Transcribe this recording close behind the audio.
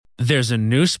There's a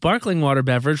new sparkling water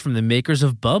beverage from the makers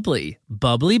of Bubbly,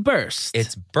 Bubbly Burst.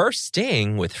 It's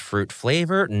bursting with fruit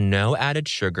flavor, no added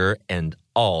sugar, and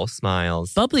all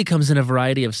smiles. Bubbly comes in a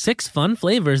variety of 6 fun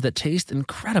flavors that taste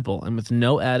incredible. And with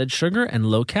no added sugar and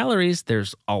low calories,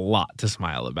 there's a lot to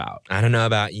smile about. I don't know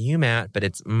about you, Matt, but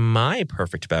it's my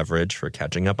perfect beverage for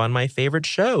catching up on my favorite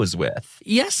shows with.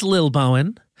 Yes, Lil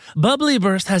Bowen. Bubbly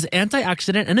Burst has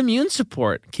antioxidant and immune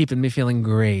support, keeping me feeling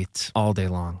great all day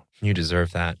long. You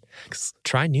deserve that.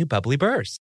 Try new Bubbly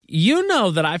Burst. You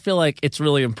know that I feel like it's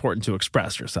really important to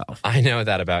express yourself. I know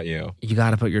that about you. You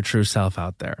got to put your true self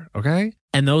out there, okay?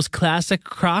 And those classic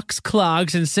Crocs,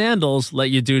 clogs, and sandals let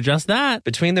you do just that.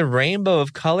 Between the rainbow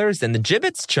of colors and the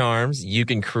Jibbitz charms, you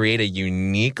can create a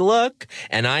unique look.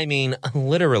 And I mean,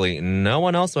 literally, no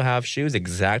one else will have shoes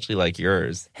exactly like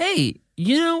yours. Hey,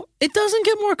 you know, it doesn't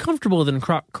get more comfortable than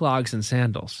Croc clogs and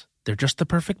sandals. They're just the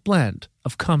perfect blend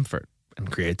of comfort and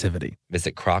creativity.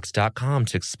 Visit crocs.com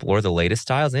to explore the latest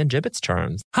styles and Jibbitz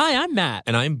charms. Hi, I'm Matt.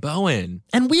 And I'm Bowen.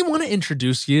 And we want to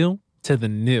introduce you to the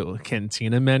new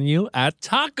Cantina menu at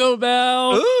Taco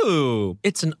Bell. Ooh,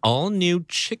 it's an all-new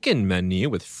chicken menu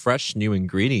with fresh new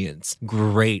ingredients.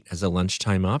 Great as a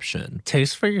lunchtime option.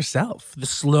 Taste for yourself. The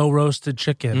slow-roasted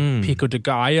chicken, pico de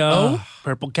gallo,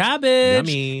 purple cabbage,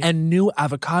 yummy, and new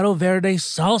avocado verde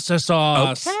salsa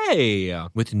sauce. Okay.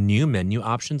 With new menu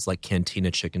options like Cantina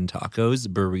chicken tacos,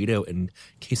 burrito, and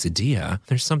quesadilla,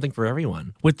 there's something for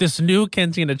everyone. With this new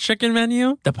Cantina chicken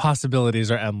menu, the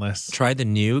possibilities are endless. Try the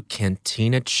new Cantina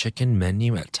chicken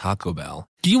menu at Taco Bell.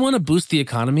 Do you want to boost the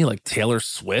economy like Taylor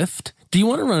Swift? Do you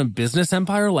want to run a business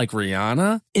empire like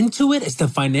Rihanna? Intuit is the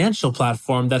financial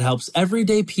platform that helps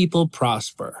everyday people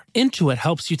prosper. Intuit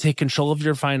helps you take control of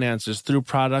your finances through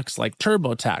products like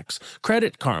TurboTax,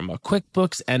 Credit Karma,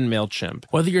 QuickBooks, and MailChimp.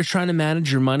 Whether you're trying to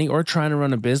manage your money or trying to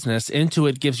run a business,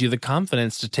 Intuit gives you the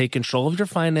confidence to take control of your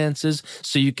finances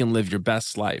so you can live your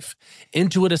best life.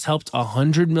 Intuit has helped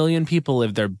 100 million people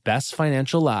live their best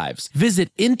financial lives.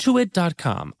 Visit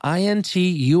Intuit.com,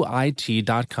 INTUIT.com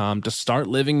to start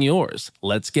living yours.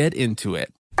 Let's get into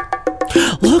it.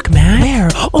 Look, man. Where?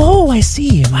 Oh, I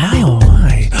see. Wow. Oh,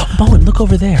 my. Bowen, look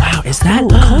over there. Wow, is that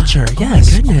culture?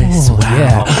 Yes. My goodness. Oh, wow.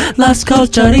 Yeah. Las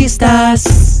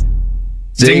Culturistas.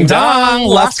 Ding dong,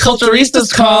 Las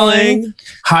Culturistas calling.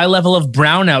 High level of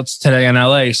brownouts today in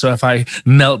LA, so if I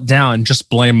melt down, just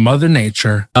blame Mother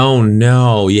Nature. Oh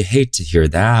no, you hate to hear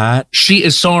that. She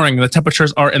is soaring. The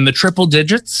temperatures are in the triple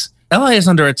digits. LA is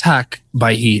under attack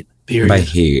by heat. Period. By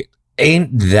heat. Ain't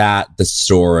that the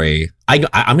story? I'm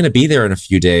going to be there in a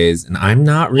few days, and I'm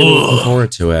not really looking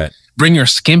forward to it. Bring your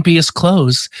skimpiest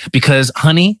clothes because,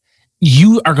 honey,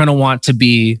 you are going to want to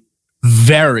be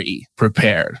very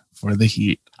prepared for the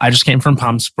heat. I just came from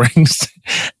Palm Springs,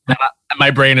 and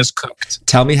my brain is cooked.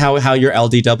 Tell me how your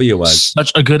LDW was.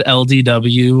 Such a good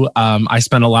LDW. I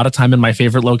spent a lot of time in my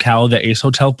favorite locale, the Ace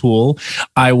Hotel pool.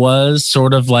 I was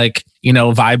sort of like,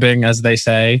 vibing, as they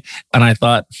say. And I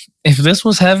thought, if this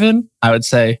was heaven, I would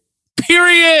say,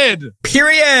 period.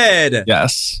 Period.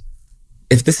 Yes.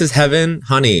 If this is heaven,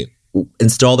 honey,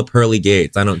 install the pearly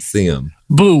gates. I don't see them.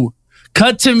 Boo.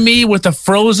 Cut to me with a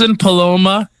frozen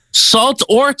Paloma, salt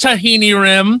or tahini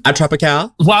rim. At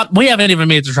Tropical? Well, we haven't even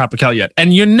made it to Tropical yet.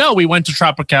 And we went to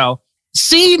Tropical.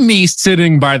 See me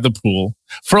sitting by the pool.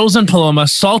 Frozen Paloma,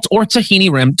 salt or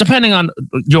tahini rim, depending on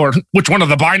which one of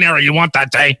the binary you want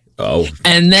that day. Oh.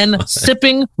 And then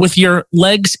sipping with your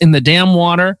legs in the damn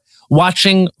water,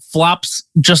 watching flops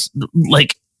just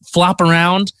like flop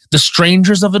around, the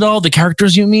strangers of it all, the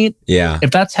characters you meet. Yeah. If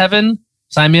that's heaven,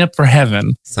 sign me up for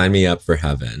heaven. Sign me up for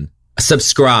heaven.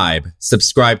 Subscribe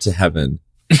to heaven.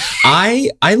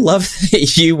 I love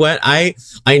that you went. I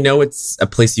know it's a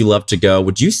place you love to go.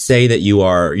 Would you say that you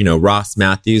are, Ross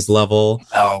Matthews level,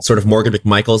 sort of Morgan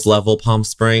McMichaels level, Palm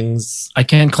Springs? I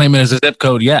can't claim it as a zip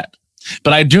code yet,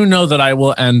 but I do know that I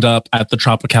will end up at the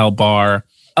Tropical bar,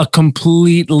 a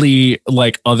completely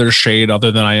other shade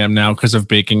other than I am now because of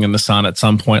baking in the sun at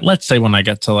some point. Let's say when I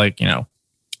get to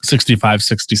 65,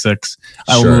 66,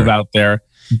 I will move out there.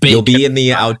 You'll be in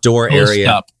the outdoor area.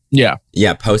 Up. Yeah.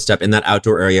 Yeah. Post up in that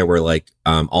outdoor area where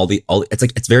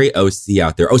it's very OC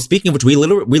out there. Oh, speaking of which, we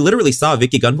literally saw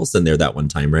Vicky Gunvalson there that one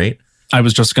time, right? I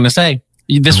was just going to say,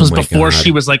 this was before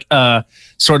she was like a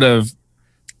sort of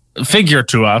figure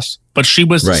to us, but she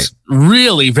was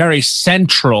really very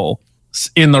central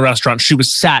in the restaurant. She was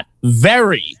sat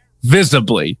very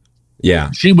visibly.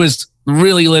 Yeah. She was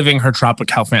really living her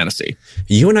Tropical fantasy.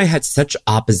 You and I had such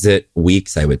opposite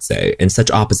weeks, I would say, and such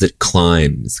opposite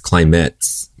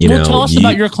climates. Tell us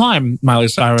about your climb, Miley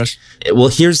Cyrus. Well,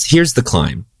 here's the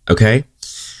climb, okay?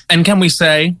 And can we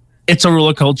say it's a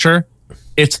roller culture?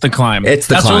 It's the climb. It's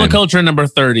the That's climb. roller coaster number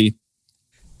 30.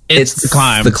 It's the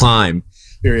climb. The climb.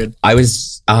 Period. I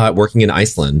was working in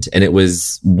Iceland, and it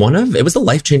was a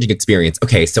life-changing experience.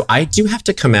 Okay, so I do have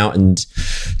to come out and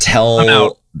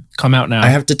tell. Come out now. I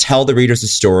have to tell the readers a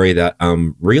story that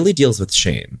really deals with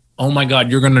shame. Oh my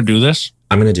God, you're going to do this?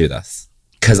 I'm going to do this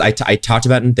because I talked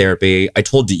about it in therapy. I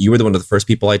told you, you were one of the first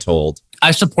people I told.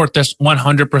 I support this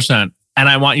 100%. And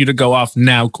I want you to go off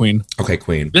now, Queen. Okay,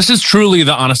 Queen. This is truly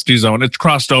the honesty zone. It's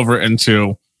crossed over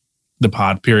into the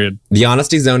pod, period. The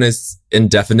honesty zone is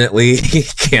indefinitely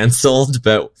canceled,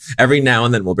 but every now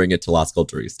and then we'll bring it to Las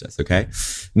Culturistas, okay?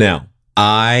 Now,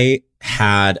 I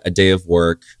had a day of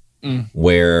work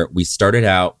where we started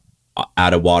out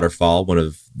at a waterfall, one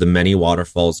of the many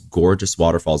waterfalls, gorgeous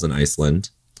waterfalls in Iceland.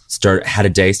 Had a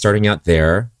day starting out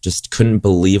there, just couldn't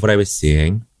believe what I was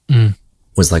seeing.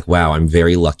 Was like, wow, I'm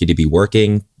very lucky to be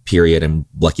working, period. I'm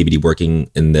lucky to be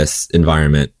working in this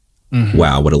environment.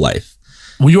 Wow, what a life.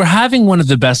 Well, you were having one of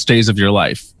the best days of your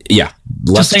life. Yeah.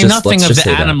 To say nothing of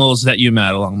the animals that you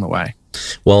met along the way.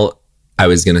 Well, I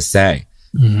was going to say,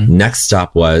 next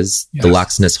stop was the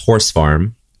Laxness Horse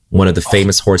Farm, one of the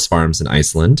famous horse farms in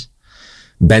Iceland.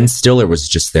 Ben Stiller was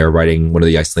just there riding one of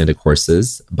the Icelandic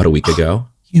horses about a week ago.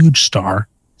 Huge star.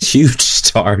 Huge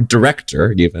star,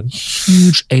 director even.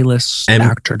 Huge A-list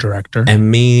actor, director.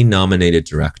 Emmy-nominated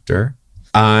director.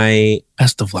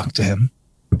 Best of luck to him.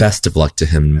 Best of luck to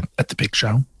him. At the big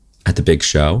show. At the big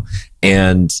show.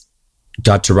 And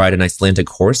got to ride an Icelandic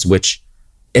horse, which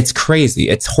it's crazy.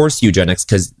 It's horse eugenics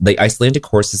because the Icelandic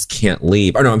horses can't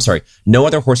leave. Or no, I'm sorry. No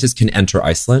other horses can enter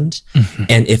Iceland.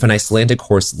 And if an Icelandic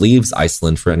horse leaves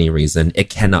Iceland for any reason, it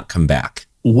cannot come back.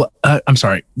 What? I'm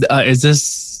sorry. Is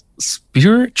this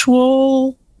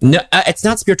spiritual? No, it's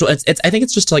not spiritual. It's. I think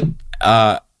it's just like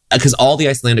because all the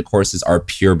Icelandic horses are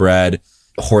purebred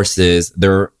horses.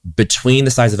 They're between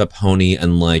the size of a pony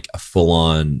and like a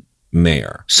full-on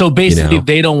mare. So basically,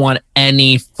 they don't want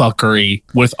any fuckery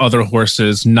with other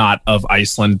horses not of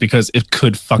Iceland because it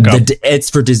could fuck up.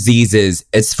 It's for diseases.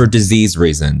 It's for disease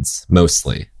reasons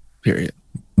mostly. Period.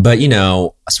 But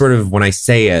sort of when I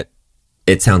say it,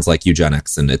 it sounds like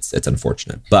eugenics, and it's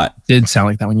unfortunate. But it did sound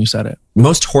like that when you said it.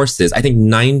 Most horses, I think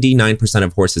 99%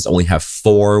 of horses only have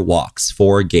 4 walks,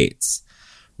 4 gaits,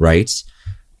 right?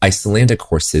 Icelandic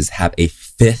horses have a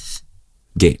 5th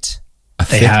gait, a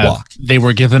 5th walk. They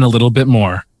were given a little bit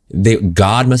more.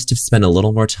 God must have spent a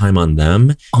little more time on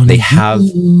them. Have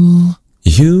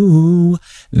you.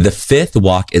 The 5th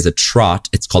walk is a trot.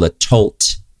 It's called a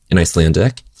tolt in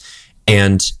Icelandic.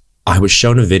 And I was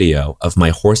shown a video of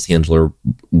my horse handler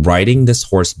riding this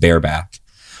horse bareback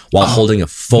while holding a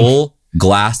full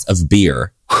glass of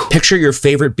beer. Picture your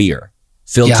favorite beer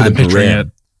filled to the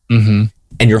brim.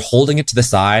 And you're holding it to the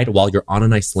side while you're on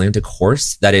an Icelandic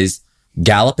horse that is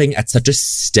galloping at such a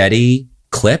steady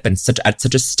clip and at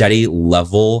such a steady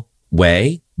level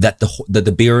way that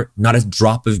the beer, not a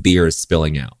drop of beer is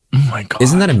spilling out. Oh my God.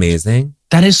 Isn't that amazing?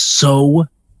 That is so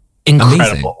incredible.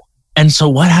 Amazing. And so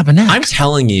what happened next? I'm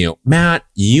telling you, Matt,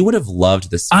 you would have loved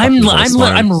this. I'm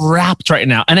wrapped right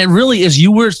now. And it really is.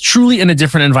 You were truly in a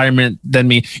different environment than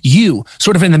me. You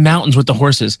sort of in the mountains with the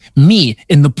horses, me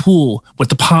in the pool with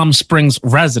the Palm Springs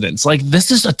residents. Like,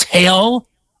 this is a tale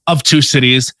of 2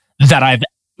 cities that I've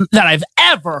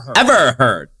ever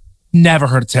heard. Never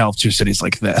heard a tale of 2 cities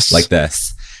like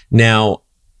this. Now,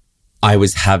 I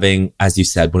was having, as you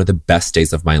said, one of the best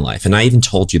days of my life. And I even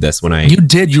told you this when You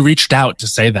did. You reached out to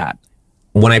say that.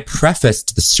 When I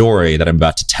prefaced the story that I'm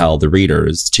about to tell the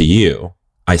readers to you,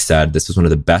 I said, this was one of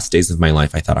the best days of my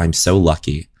life. I thought, I'm so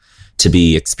lucky to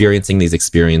be experiencing these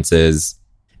experiences.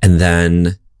 And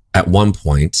then at one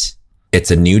point, it's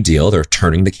a new deal. They're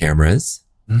turning the cameras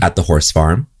at the horse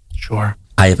farm. Sure.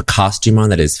 I have a costume on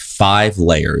that is 5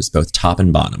 layers, both top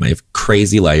and bottom. I have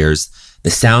crazy layers.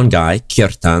 The sound guy,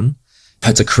 Kirtan,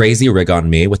 puts a crazy rig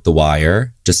on me with the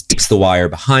wire, just keeps the wire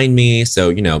behind me. So,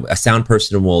 a sound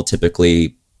person will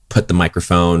typically put the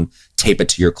microphone, tape it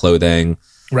to your clothing,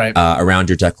 right, around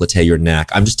your décolleté, your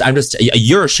neck.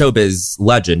 You're a showbiz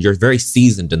legend. You're very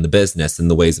seasoned in the business and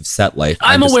the ways of set life.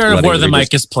 I'm aware of where the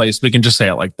mic is placed. We can just say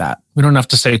it like that. We don't have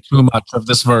to say too much of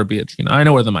this verbiage. I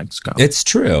know where the mics go. It's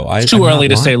true. It's too early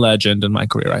to say legend in my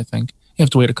career, I think. You have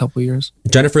to wait a couple of years.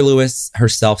 Jennifer Lewis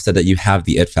herself said that you have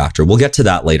the it factor. We'll get to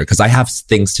that later because I have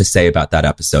things to say about that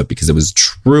episode because it was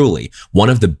truly one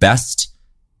of the best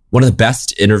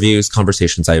interviews,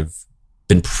 conversations I've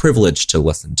been privileged to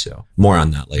listen to. More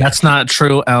on that later. That's not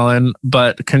true, Ellen,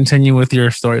 but continue with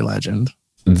your story legend.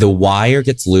 The wire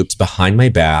gets looped behind my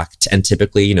back and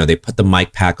typically, they put the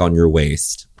mic pack on your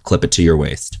waist, clip it to your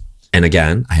waist. And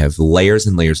again, I have layers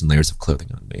and layers and layers of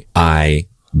clothing on me. I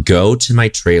go to my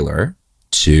trailer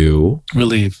to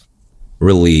Relieve.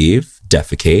 relieve,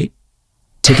 defecate,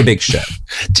 take a big shit.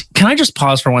 Can I just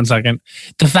pause for 1 second?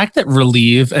 The fact that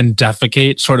relieve and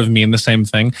defecate sort of mean the same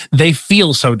thing, they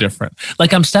feel so different.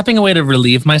 Like I'm stepping away to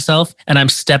relieve myself and I'm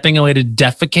stepping away to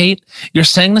defecate. You're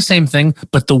saying the same thing,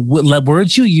 but the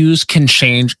words you use can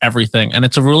change everything. And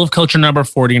it's a rule of culture number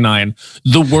 49.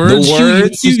 The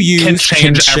words you use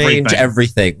can change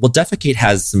everything. Well, defecate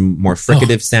has some more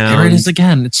fricative sounds. There it is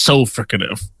again. It's so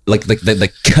fricative. Like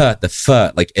the cut, the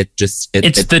f, like it just...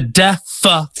 It's the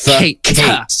defecate.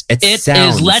 It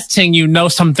sounds, is letting you know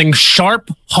something sharp,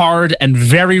 hard, and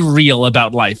very real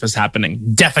about life is happening.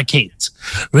 Defecate.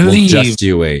 Relieve. Well, just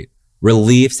you wait.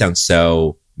 Relieve sounds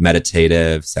so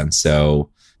meditative, sounds so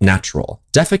natural.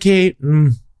 Defecate,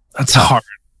 that's hard.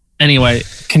 Anyway,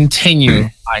 continue,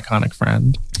 iconic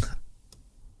friend.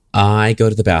 I go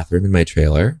to the bathroom in my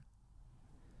trailer,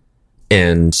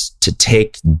 and to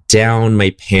take down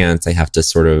my pants, I have to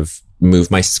sort of move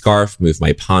my scarf, move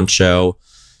my poncho,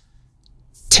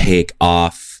 take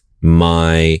off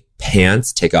my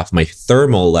pants, take off my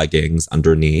thermal leggings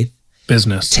underneath.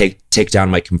 Business. Take down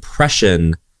my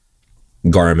compression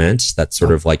garment that's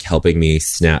sort of like helping me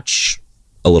snatch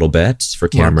a little bit for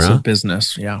camera. Lots of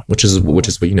business, yeah. Which is what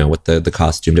what the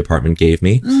costume department gave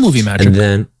me. Movie magic. And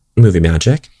then movie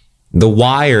magic. The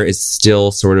wire is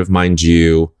still sort of, mind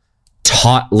you,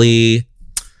 tautly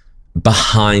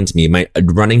behind me,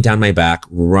 running down my back,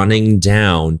 running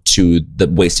down to the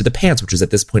waist of the pants, which is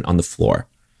at this point on the floor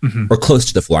or close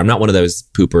to the floor. I'm not one of those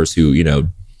poopers who,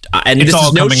 and it's this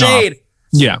is no shade. Off.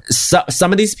 Yeah. So,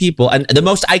 some of these people, and the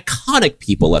most iconic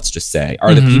people, let's just say,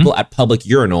 are the people at public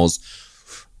urinals,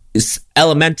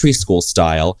 elementary school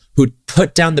style, who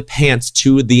put down the pants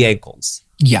to the ankles.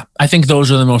 Yeah, I think those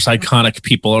are the most iconic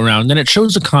people around. And it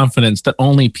shows a confidence that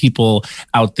only people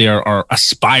out there are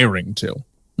aspiring to.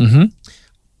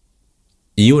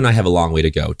 You and I have a long way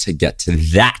to go to get to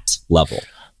that level.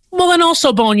 Well, and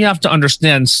also, Bowen, you have to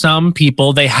understand some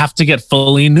people, they have to get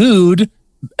fully nude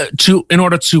in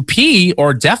order to pee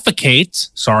or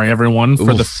defecate. Sorry, everyone,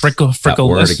 for the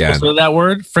fricative. That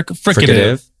word?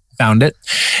 Fricative. Found it.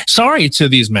 Sorry to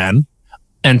these men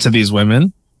and to these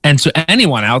women and to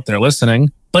anyone out there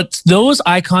listening, but those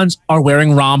icons are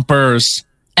wearing rompers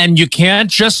and you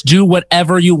can't just do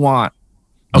whatever you want.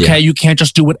 Okay, yeah. You can't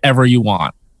just do whatever you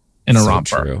want in a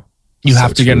romper. True. You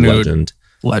have to get nude. Legend.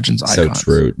 Legends So icons.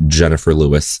 true. Jennifer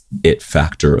Lewis, It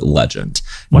Factor legend.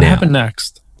 What happened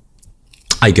next?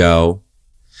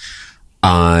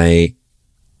 I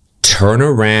turn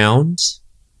around.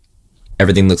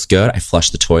 Everything looks good. I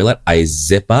flush the toilet. I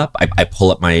zip up. I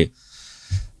pull up my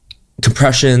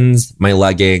compressions, my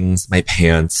leggings, my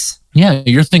pants. Yeah,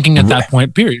 you're thinking at that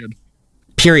point, period.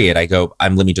 I go,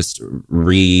 let me just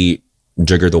rejigger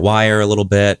the wire a little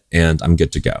bit and I'm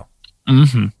good to go.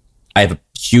 I have a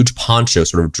huge poncho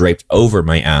sort of draped over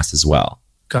my ass as well.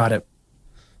 Got it.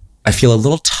 I feel a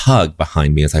little tug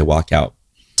behind me as I walk out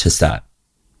to set.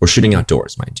 We're shooting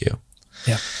outdoors, mind you.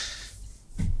 Yeah.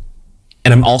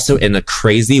 And I'm also in a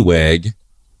crazy wig,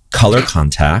 color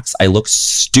contacts. I look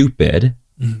stupid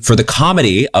for the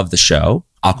comedy of the show.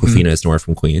 Awkwafina is Nora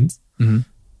from Queens.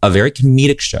 A very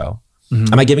comedic show.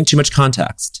 Am I giving too much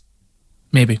context?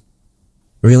 Maybe.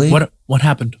 Really? What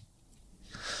happened?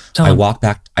 I walk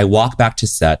back to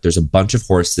set. There's a bunch of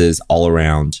horses all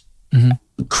around.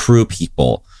 Crew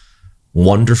people.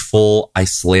 Wonderful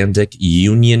Icelandic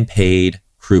union paid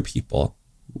crew people.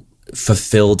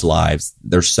 Fulfilled lives.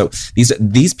 They're so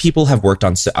these people have worked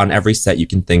on every set you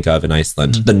can think of in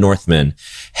Iceland. The Northmen,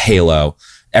 Halo,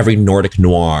 every Nordic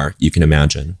noir you can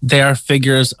imagine. They are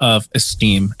figures of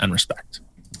esteem and respect.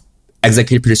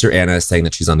 Executive producer Anna is saying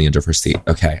that she's on the edge of her seat.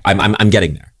 Okay, I'm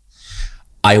getting there.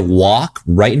 I walk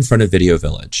right in front of Video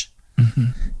Village,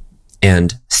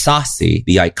 and Sasi,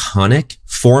 the iconic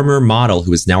former model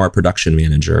who is now our production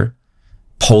manager,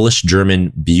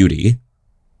 Polish-German beauty,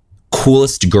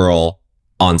 coolest girl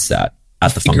on set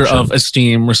at the function. Figure of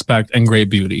esteem, respect, and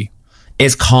great beauty.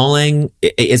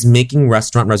 Is making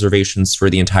restaurant reservations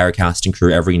for the entire cast and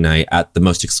crew every night at the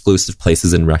most exclusive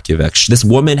places in Reykjavik. This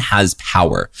woman has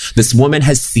power. This woman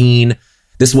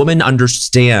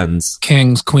understands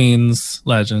kings, queens,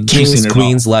 legends. Kings,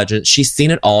 queens, legends. She's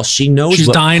seen it all. She knows. She's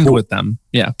dined with them.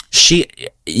 Yeah.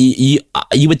 You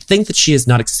would think that she has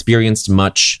not experienced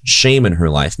much shame in her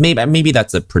life. Maybe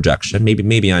that's a projection.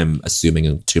 Maybe I'm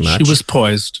assuming too much. She was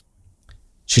poised.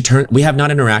 We have not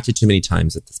interacted too many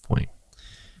times at this point.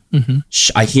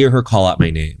 I hear her call out my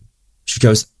name. She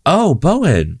goes, "Oh,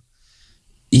 Bowen,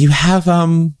 you have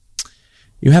a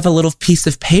little piece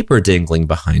of paper dangling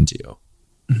behind you."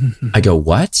 I go,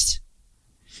 "What?"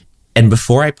 And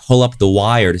before I pull up the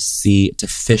wire to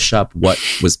fish up what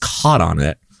was caught on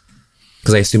it,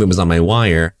 because I assume it was on my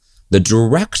wire, the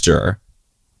director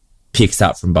peeks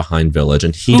out from behind Village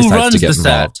and he decides to get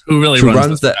involved. Who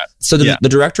runs the set? So the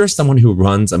director is someone who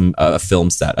runs a film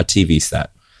set, a TV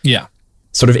set. Yeah.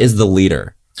 Sort of is the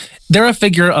leader. They're a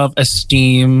figure of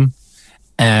esteem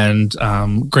and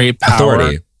great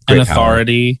power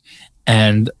authority.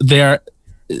 And they're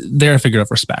a figure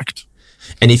of respect.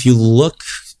 And if you look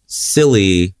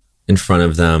silly in front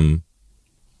of them,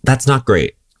 that's not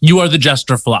great. You are the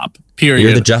jester flop, period.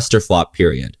 You're the jester flop,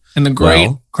 period. And the great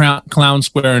clown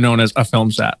square known as a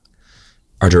film set.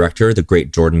 Our director, the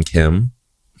great Jordan Kim,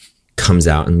 comes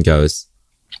out and goes,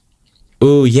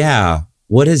 "Ooh, yeah,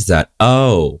 what is that?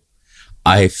 Oh,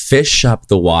 I fish up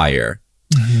the wire.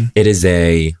 Mm-hmm. It is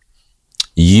a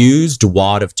used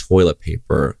wad of toilet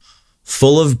paper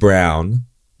full of brown."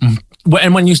 Mm-hmm.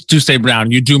 And when you do say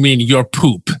brown, you do mean your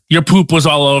poop. Your poop was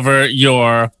all over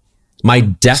my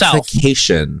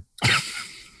defecation.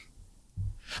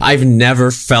 I've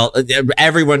never felt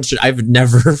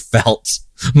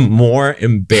more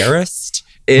embarrassed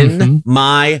in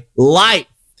my life.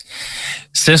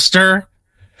 Sister,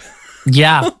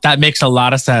 yeah, that makes a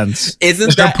lot of sense. Is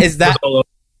that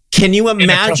can you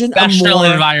imagine a more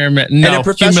environment? No,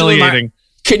 humiliating.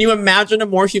 Can you imagine a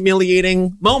more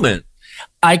humiliating moment?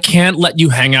 I can't let you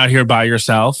hang out here by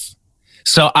yourself.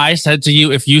 So I said to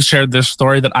you, if you shared this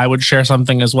story, that I would share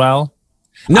something as well.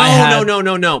 No.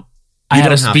 I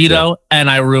had a Speedo and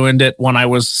I ruined it when I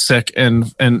was sick in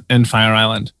Fire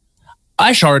Island.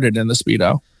 I sharded in the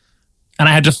Speedo and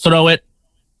I had to throw it.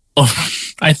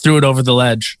 I threw it over the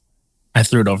ledge.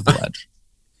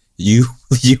 You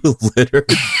literally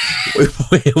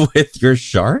with your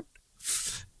shard?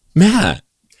 Matt.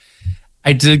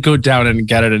 I did go down and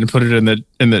get it and put it in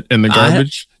the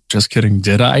garbage. Just kidding.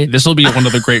 Did I? This will be one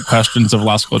of the great questions of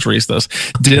Las Culturistas.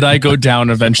 Did I go down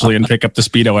eventually and pick up the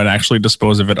Speedo and actually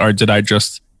dispose of it, or did I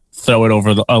just throw it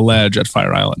over a ledge at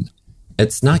Fire Island?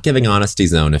 It's not giving honesty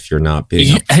zone if you're not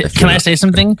being. Can I say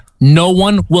something? No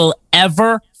one will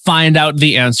ever find out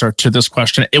the answer to this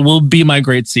question. It will be my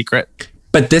great secret.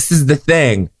 But this is the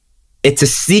thing. It's a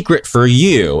secret for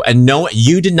you, and no,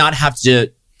 you did not have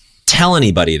to tell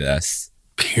anybody this.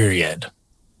 Period.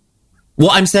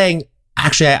 Well, I'm saying,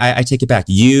 actually, I take it back.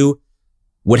 You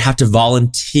would have to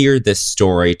volunteer this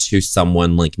story to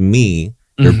someone like me,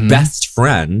 your best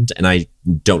friend, and I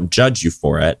don't judge you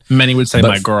for it. Many would say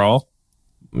my girl.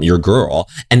 Your girl.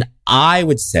 And I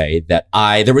would say that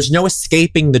there was no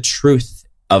escaping the truth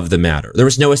of the matter. There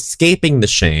was no escaping the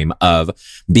shame of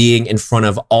being in front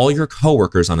of all your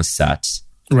coworkers on a set.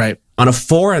 Right. On a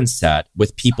foreign set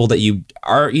with people that you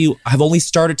have only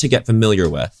started to get familiar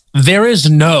with. There is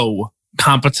no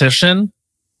competition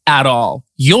at all.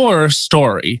 Your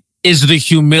story is the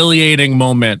humiliating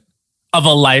moment of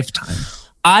a lifetime.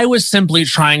 I was simply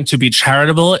trying to be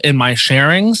charitable in my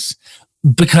sharings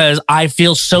because I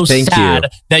feel so sad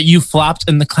that you flopped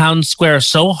in the clown square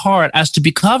so hard as to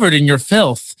be covered in your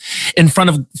filth in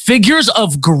front of figures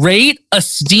of great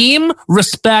esteem,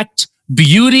 respect,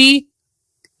 beauty,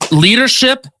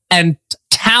 leadership, and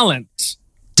talent.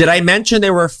 Did I mention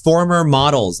there were former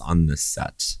models on this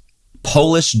set?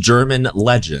 Polish-German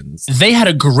legends. They had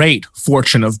a great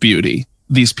fortune of beauty,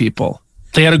 these people.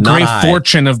 They had a great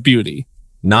fortune of beauty.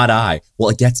 Not I. Well,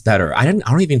 it gets better. I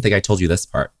don't even think I told you this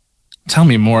part. Tell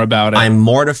me more about it. I'm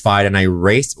mortified and I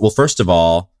raced. Well, first of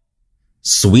all,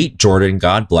 sweet Jordan,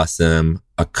 God bless him,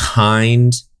 a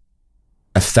kind,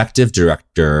 effective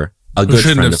director, a good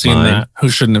friend of mine. Who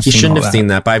shouldn't have seen that? He shouldn't have seen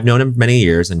that, but I've known him many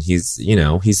years and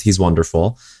he's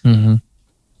wonderful. Mm-hmm.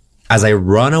 As I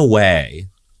run away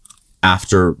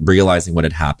after realizing what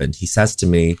had happened, he says to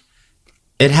me,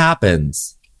 "It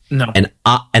happens." No. And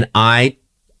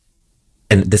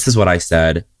this is what I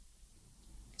said,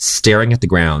 staring at the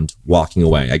ground, walking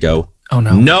away. I go, "Oh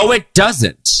no. No, it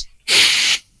doesn't."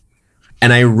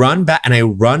 And I run back and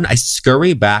I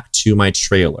scurry back to my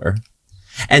trailer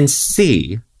and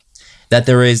see that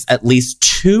there is at least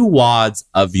 2 wads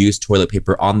of used toilet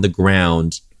paper on the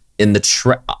ground in the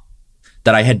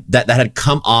that had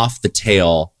come off the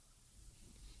tail,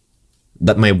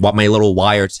 that my little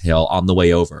wire tail on the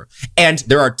way over. And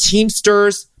there are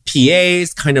Teamsters,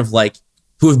 PAs, kind of like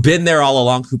who have been there all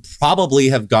along, who probably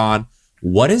have gone,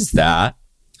 "What is that?"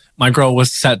 My girl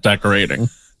was set decorating.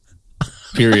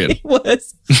 Period.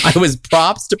 I was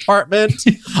props department.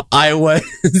 I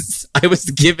was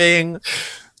giving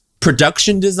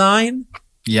production design.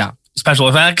 Yeah. Special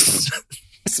effects.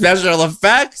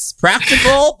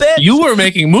 Practical bits. You were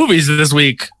making movies this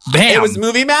week. Bam. It was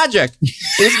movie magic.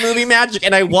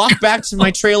 And I walk back to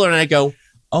my trailer and I go,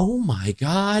 oh my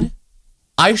God,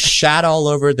 I shat all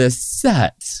over this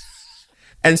set.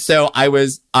 And so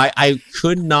I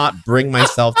could not bring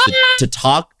myself to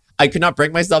talk. I could not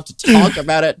bring myself to talk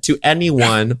about it to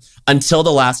anyone until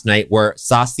the last night where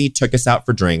Stassi took us out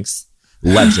for drinks.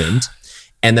 Legend.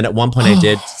 And then at one point I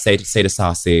did say to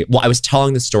Stassi, well, I was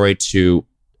telling the story to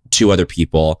two other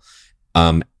people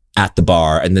at the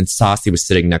bar. And then Stassi was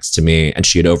sitting next to me and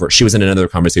she was in another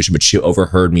conversation, but she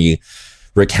overheard me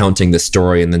recounting the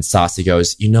story. And then Stassi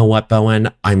goes, you know what, Bowen?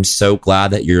 I'm so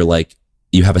glad that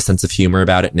you have a sense of humor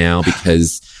about it now,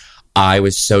 because I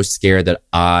was so scared that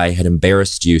I had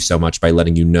embarrassed you so much by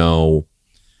letting you know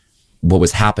what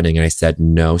was happening. And I said,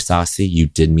 no, Stassi, you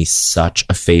did me such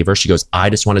a favor. She goes, she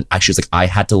was like, I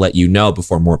had to let you know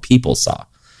before more people saw.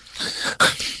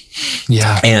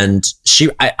 Yeah. And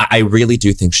I really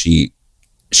do think she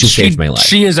saved my life.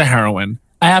 She is a heroine.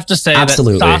 I have to say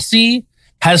Absolutely. that Stassi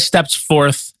has stepped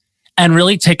forth and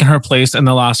really taken her place in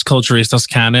the Las Culturistas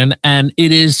canon. And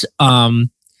it is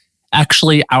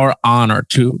actually our honor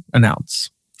to announce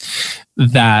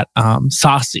that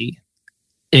Stassi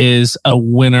is a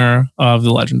winner of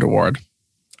the Legend Award,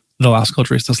 the Las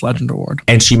Culturistas Legend Award.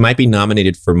 And she might be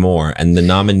nominated for more. And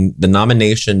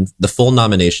the full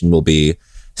nomination will be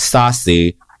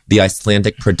Stassi, the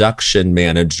Icelandic production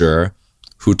manager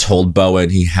who told Bowen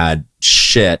he had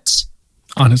shit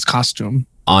on his costume.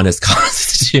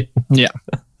 Yeah.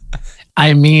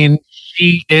 I mean,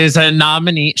 she is a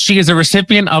nominee. She is a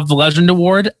recipient of the Legend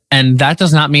Award, and that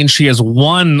does not mean she has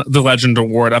won the Legend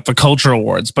Award at the Culture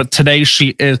Awards. But today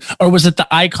she is, or was it the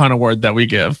Icon Award that we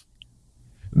give?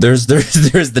 There's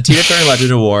the Tina Turner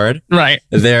Legend Award. Right.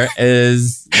 There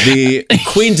is the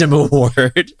Queendom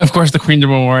Award. Of course, the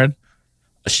Queendom Award.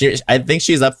 I think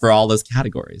she's up for all those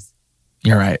categories.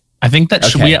 You're right. I think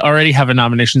that we already have a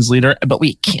nominations leader, but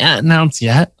we can't announce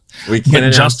yet.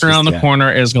 Just around the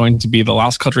corner is going to be the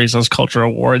Las Culturistas Culture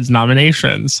Awards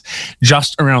nominations.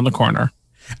 Just around the corner.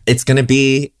 It's going to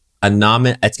be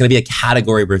a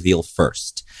category reveal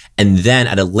first, and then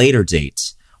at a later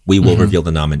date we will reveal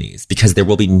the nominees, because there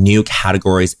will be new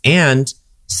categories and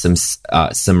some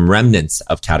remnants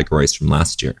of categories from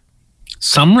last year.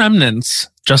 Some remnants,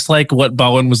 just like what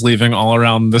Bowen was leaving all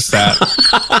around the set.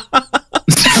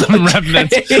 Some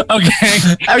remnants. Okay,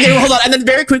 well, hold on. And then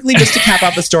very quickly, just to cap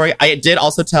off the story, I did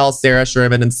also tell Sarah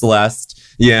Sherman and Celeste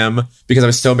Yim, because I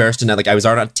was so embarrassed, and I was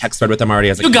already on a text thread with them already.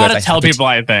 I was like, you gotta tell people.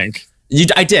 I think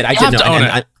I did. You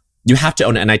have to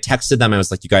own it. And I texted them. I was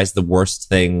like, you guys,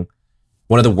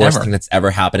 one of the worst things that's ever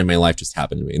happened in my life just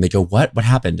happened to me. And they go, what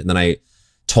happened? And then I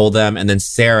told them. And then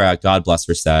Sarah, God bless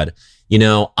her, said,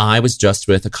 I was just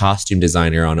with a costume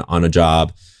designer on a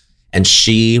job. And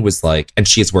she was like, and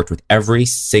she has worked with every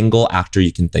single actor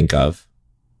you can think of.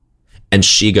 And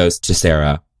she goes to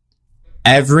Sarah,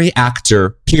 every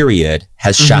actor, period,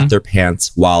 has shat their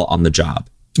pants while on the job.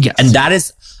 Yes. And that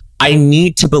is, I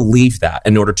need to believe that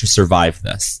in order to survive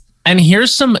this. And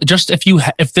here's some, just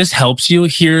if this helps you,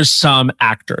 here's some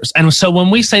actors. And so when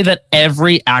we say that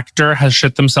every actor has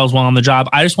shit themselves while on the job,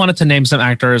 I just wanted to name some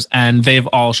actors, and they've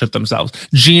all shit themselves.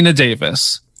 Gina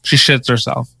Davis, she shits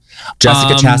herself.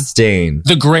 Jessica Chastain.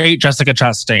 The great Jessica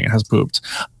Chastain has pooped.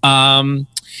 Tom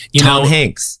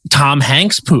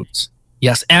Hanks pooped.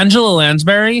 Yes. Angela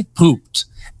Lansbury pooped.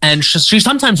 And she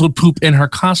sometimes would poop in her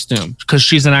costume, because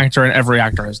she's an actor and every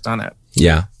actor has done it.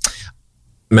 Yeah.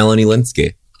 Melanie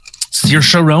Linsky.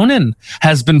 Saoirse Ronan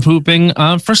has been pooping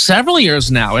for several years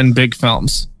now in big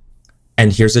films.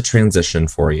 And here's a transition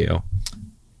for you.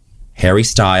 Harry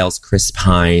Styles, Chris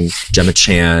Pine, Gemma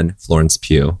Chan, Florence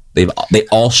Pugh. They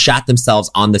all shat themselves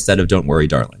on the set of Don't Worry,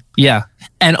 Darling. Yeah.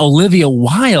 And Olivia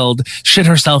Wilde shit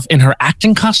herself in her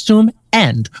acting costume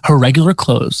and her regular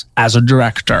clothes as a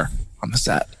director on the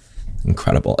set.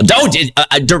 Incredible.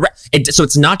 So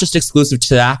it's not just exclusive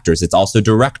to actors, it's also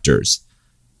directors.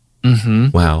 Mm-hmm.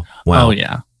 Wow. Oh,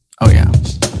 yeah.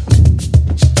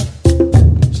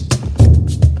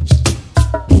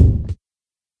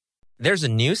 There's a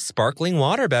new sparkling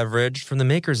water beverage from the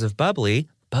makers of Bubbly,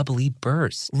 Bubbly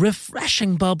Burst.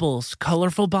 Refreshing bubbles,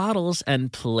 colorful bottles,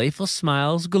 and playful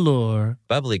smiles galore.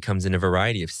 Bubbly comes in a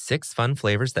variety of 6 fun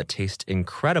flavors that taste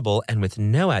incredible, and with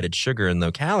no added sugar and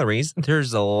low calories,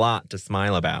 there's a lot to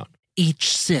smile about.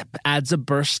 Each sip adds a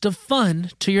burst of fun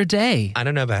to your day. I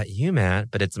don't know about you,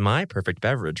 Matt, but it's my perfect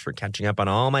beverage for catching up on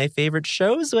all my favorite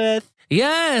shows with.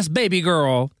 Yes, baby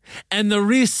girl. And the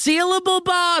resealable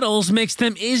bottles makes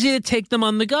them easy to take them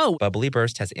on the go. Bubbly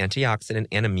Burst has antioxidant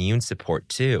and immune support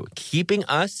too, keeping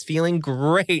us feeling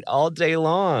great all day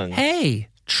long. Hey,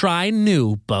 Try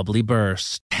new Bubbly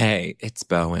Burst. Hey, it's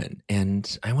Bowen,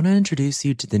 and I want to introduce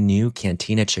you to the new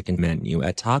Cantina Chicken menu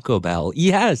at Taco Bell.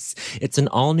 Yes, it's an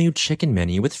all-new chicken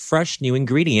menu with fresh new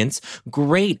ingredients,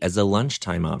 great as a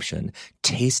lunchtime option.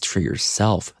 Taste for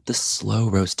yourself the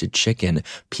slow-roasted chicken,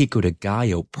 pico de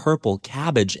gallo, purple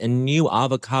cabbage, and new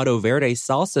avocado verde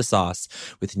salsa sauce.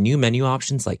 With new menu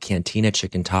options like Cantina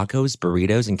Chicken tacos,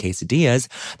 burritos, and quesadillas,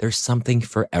 there's something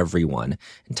for everyone.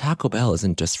 And Taco Bell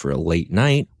isn't just for a late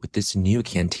night. With this new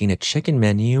Cantina Chicken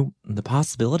menu, the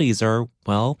possibilities are,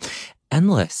 well,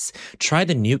 endless. Try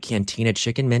the new Cantina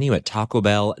Chicken menu at Taco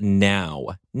Bell now.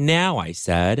 Now, I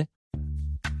said.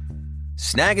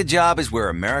 Snag a Job is where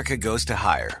America goes to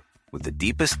hire, with the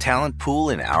deepest talent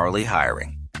pool in hourly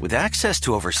hiring. With access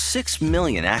to over 6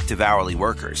 million active hourly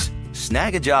workers,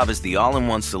 Snag a Job is the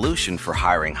all-in-one solution for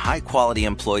hiring high-quality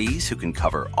employees who can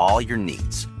cover all your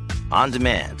needs. On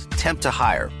demand, temp to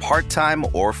hire, part-time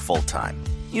or full-time.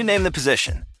 You name the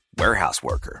position. Warehouse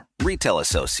worker, retail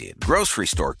associate, grocery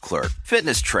store clerk,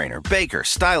 fitness trainer, baker,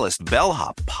 stylist,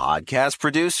 bellhop, podcast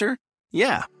producer.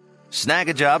 Yeah, Snag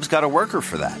a Job's got a worker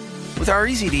for that. With our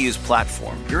easy-to-use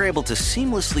platform, you're able to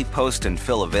seamlessly post and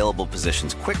fill available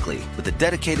positions quickly with a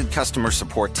dedicated customer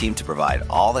support team to provide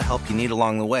all the help you need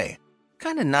along the way.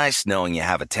 Kind of nice knowing you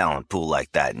have a talent pool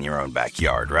like that in your own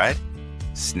backyard, right?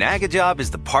 Snag a Job is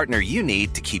the partner you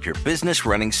need to keep your business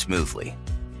running smoothly.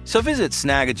 So visit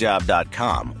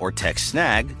snagajob.com or text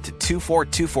snag to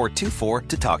 242424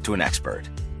 to talk to an expert.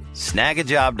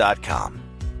 Snagajob.com,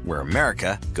 where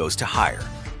America goes to hire.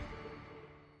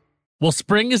 Well,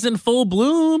 spring is in full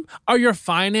bloom. Are your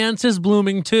finances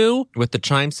blooming too? With the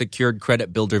Chime Secured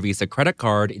Credit Builder Visa credit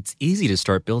card, it's easy to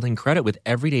start building credit with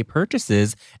everyday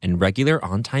purchases and regular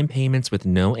on-time payments with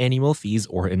no annual fees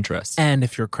or interest. And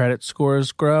if your credit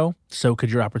scores grow, so could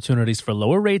your opportunities for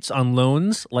lower rates on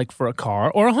loans, like for a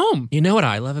car or a home. You know what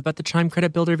I love about the Chime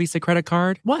Credit Builder Visa credit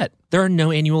card? What? There are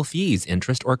no annual fees,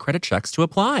 interest, or credit checks to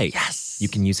apply. Yes! You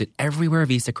can use it everywhere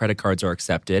Visa credit cards are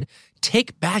accepted.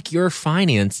 Take back your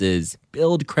finances.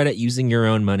 Build credit using your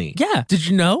own money. Yeah. Did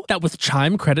you know that with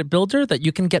Chime Credit Builder that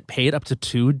you can get paid up to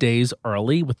 2 days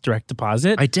early with direct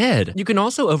deposit? I did. You can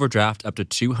also overdraft up to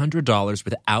 $200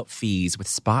 without fees with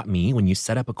SpotMe when you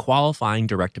set up a qualifying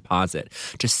direct deposit.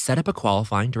 Just set up a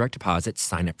qualifying direct deposit,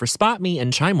 sign up for SpotMe,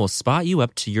 and Chime will spot you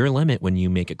up to your limit when you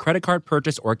make a credit card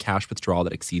purchase or cash withdrawal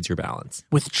that exceeds your balance.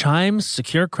 With Chime's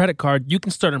secure credit card, you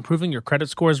can start improving your credit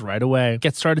scores right away.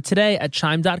 Get started today at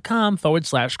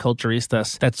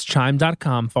chime.com/culturistas. That's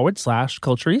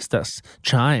chime.com/culturistas.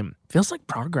 Chime. Feels like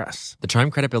progress. The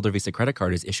Chime Credit Builder Visa credit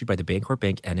card is issued by the Bancorp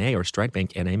Bank N.A. or Stride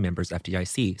Bank N.A. members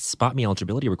FDIC. SpotMe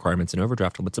eligibility requirements and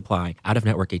overdraft limits apply.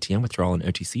 Out-of-network ATM withdrawal and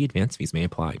OTC advance fees may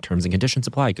apply. Terms and conditions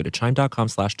apply. Go to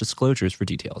chime.com/disclosures for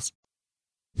details.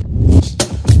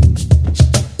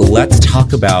 Let's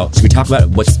talk about, should we talk about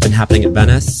what's been happening at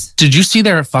Venice? Did you see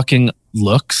their fucking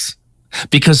looks?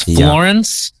 Because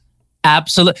Florence...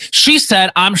 Absolutely. She said,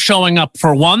 I'm showing up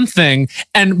for one thing,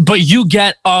 but you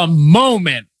get a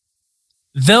moment.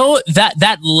 Though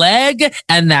that leg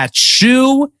and that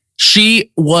shoe,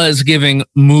 she was giving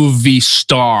movie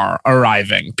star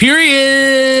arriving.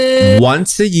 Period.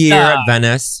 Once a year at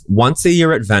Venice,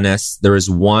 there is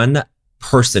one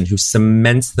person who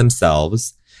cements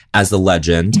themselves as a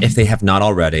legend, if they have not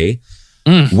already,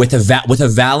 with a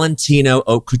Valentino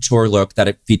haute couture look that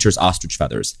it features ostrich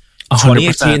feathers.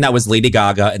 2018, that was Lady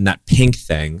Gaga in that pink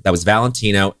thing. That was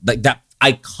Valentino. Like that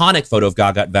iconic photo of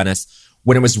Gaga at Venice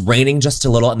when it was raining just a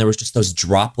little and there was just those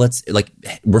droplets like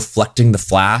reflecting the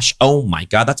flash. Oh my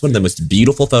God, that's one of the most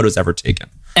beautiful photos ever taken.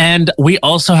 And we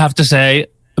also have to say,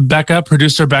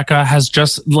 producer Becca has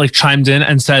just like chimed in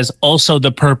and says also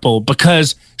the purple,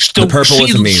 because the purple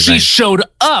was amazing. She showed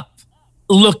up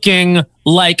looking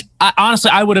like,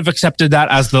 honestly, I would have accepted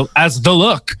that as the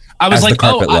look. I was like,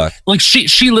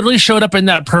 she literally showed up in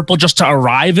that purple just to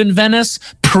arrive in Venice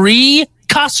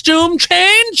pre-costume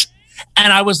change.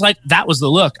 And I was like, that was the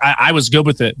look. I was good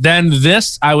with it. Then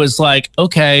this, I was like,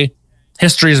 okay,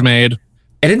 history is made.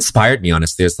 It inspired me,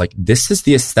 honestly. It's like, this is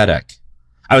the aesthetic.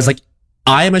 I was like,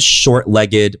 I am a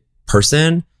short-legged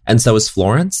person, and so is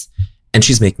Florence, and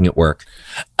she's making it work.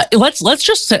 Let's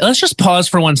just pause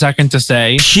for 1 second to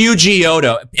say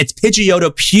Pidgeotto. It's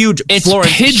Pidgeotto. It's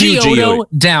Florence Pidgeotto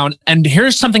down. And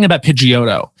here's something about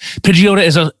Pidgeotto.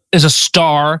 Pidgeotto is a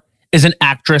star, is an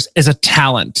actress, is a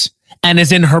talent, and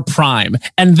is in her prime.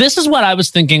 And this is what I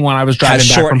was thinking when I was driving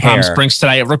back from Palm Springs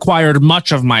today. It required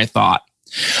much of my thought.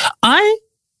 I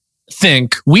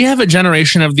think we have a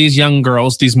generation of these young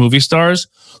girls, these movie stars,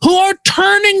 who are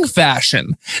turning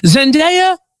fashion.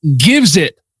 Zendaya gives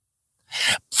it.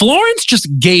 Florence just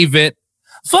gave it.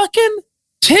 Fucking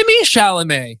Timmy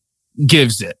Chalamet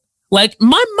gives it. Like,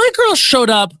 my girl showed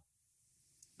up,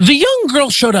 the young girl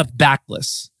showed up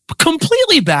backless,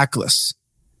 completely backless.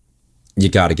 You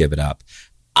got to give it up.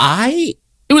 It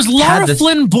was Laura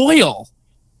Flynn Boyle.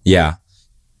 Yeah.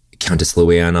 Countess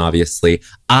Luann, obviously.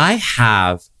 I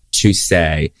have to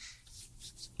say,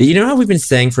 you know how we've been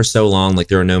saying for so long, like,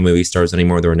 there are no movie stars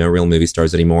anymore, there are no real movie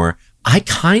stars anymore? I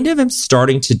kind of am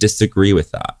starting to disagree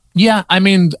with that. Yeah, I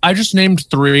mean, I just named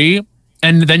 3,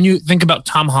 and then you think about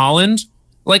Tom Holland.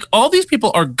 Like, all these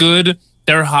people are good,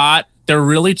 they're hot, they're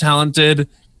really talented,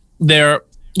 they're,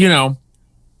 you know,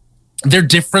 they're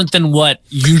different than what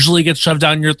usually gets shoved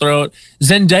down your throat.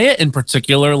 Zendaya in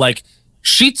particular, like,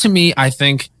 she, to me, I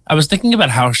was thinking about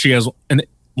how she has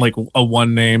a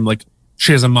one name, like,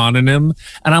 she has a mononym.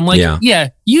 And I'm like, yeah,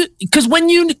 because when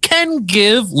you can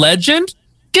give legend.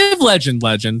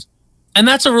 And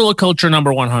that's a rule of culture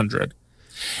number 100.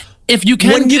 If you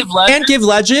can give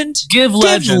legend.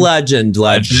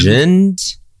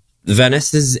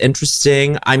 Venice is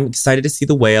interesting. I'm excited to see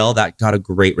The Whale. That got a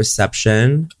great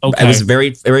reception. Okay. It was very,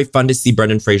 very fun to see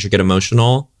Brendan Fraser get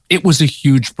emotional. It was a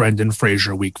huge Brendan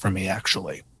Fraser week for me,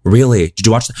 actually. Really? Did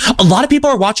you watch a lot of people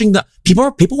are watching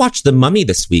people watch The Mummy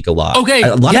this week a lot. Okay,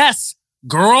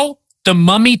 girl, The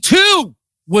Mummy 2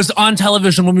 was on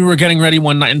television when we were getting ready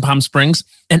one night in Palm Springs,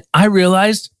 and I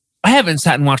realized I haven't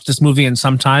sat and watched this movie in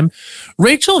some time.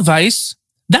 Rachel Weisz,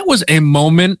 that was a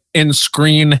moment in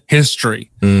screen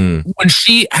history. When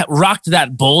she rocked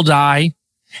that bold eye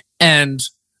and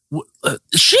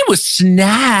she was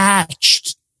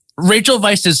snatched. Rachel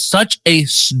Weisz is such a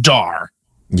star.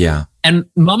 Yeah. And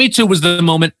Mummy 2 was the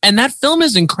moment. And that film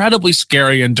is incredibly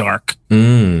scary and dark.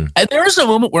 And there is a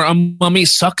moment where a mummy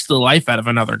sucks the life out of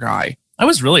another guy. I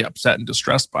was really upset and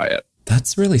distressed by it.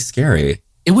 That's really scary.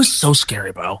 It was so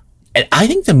scary, Bo. And I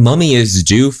think The Mummy is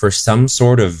due for some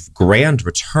sort of grand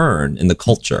return in the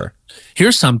culture.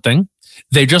 Here's something.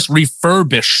 They just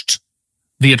refurbished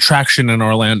the attraction in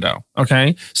Orlando.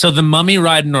 Okay. So the Mummy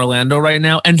ride in Orlando right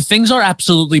now, and things are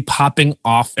absolutely popping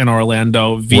off in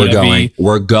Orlando.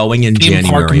 We're going in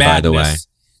January, by the way.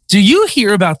 Do you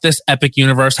hear about this Epic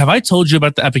Universe? Have I told you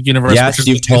about the Epic Universe? Yes,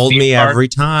 you've told me every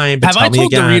time. Have I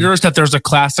told the readers that there's a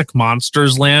classic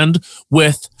Monsters Land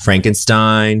with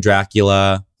Frankenstein,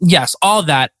 Dracula? Yes, all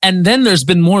that. And then there's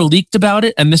been more leaked about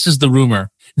it. And this is the rumor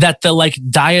that the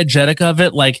diegetic of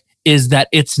it, is that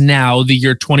it's now the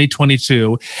year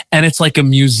 2022 and it's like a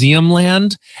museum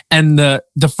land. And the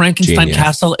Frankenstein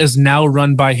castle is now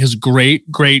run by his great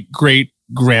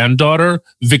granddaughter,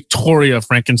 Victoria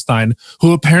Frankenstein,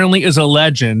 who apparently is a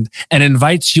legend and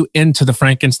invites you into the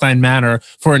Frankenstein Manor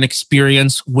for an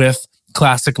experience with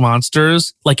classic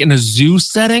monsters, like in a zoo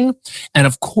setting. And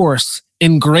of course,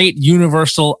 in great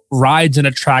Universal rides and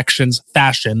attractions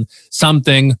fashion,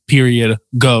 something, period,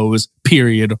 goes,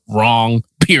 period, wrong,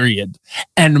 period.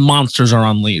 And monsters are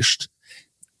unleashed.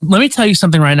 Let me tell you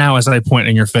something right now as I point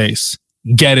in your face.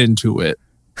 Get into it.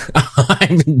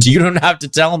 You don't have to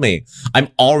tell me. I'm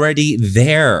already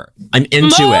there. I'm into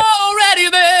it. Already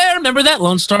there. Remember that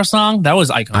Lone Star song? That was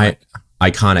iconic.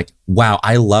 Iconic. Wow,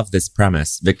 I love this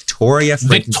premise. Victoria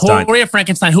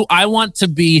Frankenstein, who I want to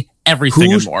be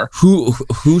everything and more.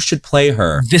 Who should play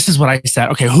her? This is what I said.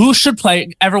 Okay, who should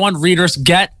play? Everyone, readers,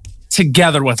 get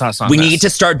together with us on this. We need to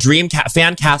start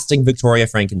fan casting Victoria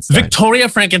Frankenstein. Victoria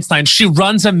Frankenstein. She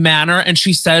runs a manor and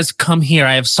she says, "Come here,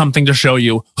 I have something to show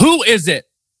you." Who is it?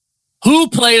 Who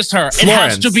plays her? Florence. It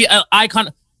has to be an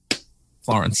icon.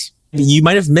 Florence. You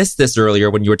might have missed this earlier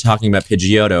when you were talking about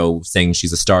Pidgeotto, saying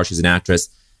she's a star, she's an actress.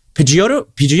 Pidgeotto.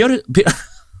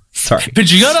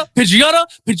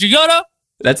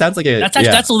 That sounds like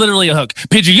that's literally a hook.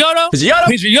 Pidgeotto.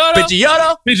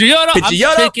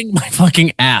 I'm shaking my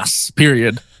fucking ass.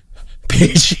 Period.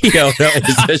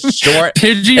 Pidgeotto is a short.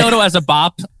 Pidgeotto as a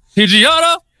bop.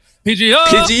 Pidgeotto.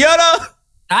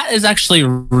 That is actually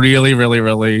really, really,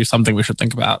 really something we should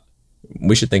think about.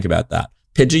 We should think about that.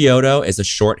 Pidgeotto is a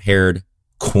short-haired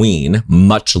queen,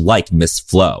 much like Miss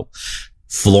Flo.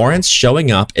 Florence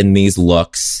showing up in these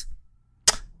looks,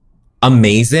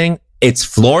 amazing. It's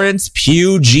Florence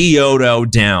Pugh-Giotto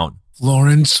down.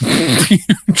 Florence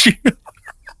Pugh-Giotto.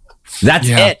 That's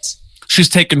it. She's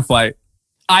taken flight.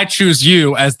 I choose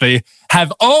you, as they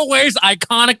have always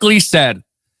iconically said.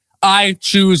 I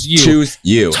choose you. Choose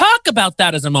you. Talk about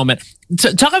that as a moment.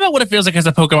 Talk about what it feels like as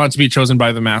a Pokemon to be chosen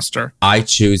by the master. I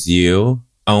choose you.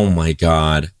 Oh my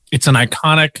God. It's an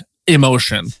iconic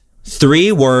emotion.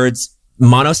 3 words,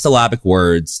 monosyllabic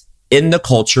words in the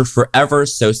culture forever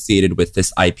associated with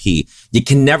this IP. You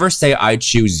can never say I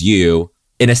choose you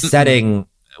in a setting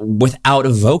without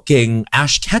evoking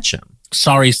Ash Ketchum.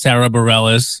 Sorry, Sarah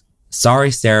Bareilles.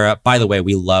 Sorry, Sarah. By the way,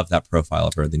 we love that profile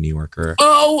of her in The New Yorker.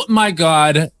 Oh my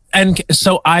God. And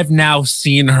so I've now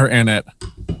seen her in it.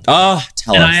 Oh,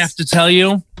 tell us. And I have to tell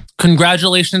you,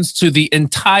 congratulations to the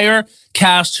entire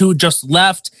cast who just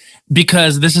left,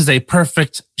 because this is a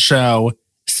perfect show.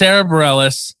 Sarah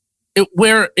Bareilles,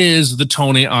 where is the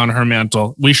Tony on her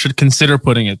mantle? We should consider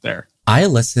putting it there. I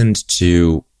listened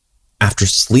to, after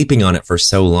sleeping on it for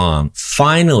so long,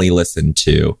 finally listened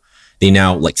to the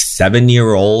now like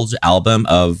 7-year-old album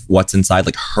of What's Inside,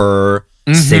 like her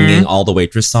singing all the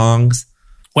Waitress songs.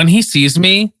 When He Sees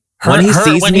Me, When He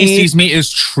Sees Me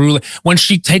is truly, when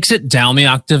she takes it down the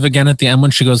octave again at the end,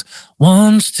 when she goes,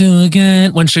 wants to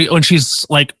again, when she's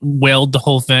like wailed the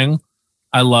whole thing,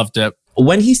 I loved it.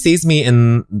 When He Sees Me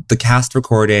in the cast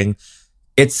recording,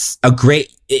 it's a great,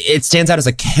 it stands out as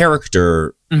a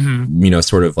character, you know,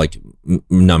 sort of like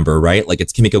number, right? Like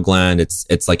it's Kimiko Glenn.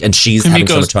 It's like, and she's having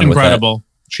so much fun incredible. with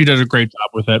it. She did a great job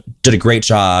with it. Did a great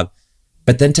job.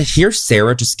 But then to hear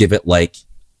Sarah just give it like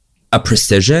a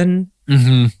precision, do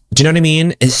you know what I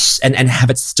mean? And have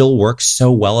it still work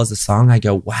so well as a song. I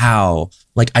go, wow.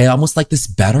 Like I almost like this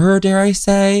better, dare I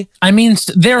say? I mean,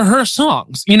 they're her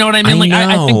songs. You know what I mean?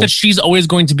 I think that she's always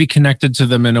going to be connected to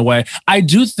them in a way. I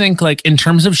do think like in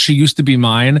terms of She Used to Be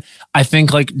Mine, I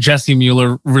think like Jessie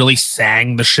Mueller really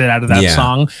sang the shit out of that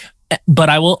song. But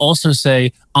I will also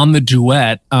say on the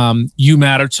duet, You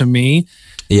Matter to Me,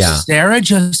 Sarah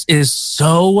just is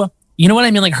so... You know what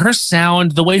I mean? Like her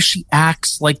sound, the way she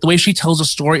acts, like the way she tells a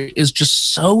story is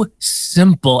just so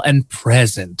simple and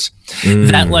present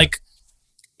that like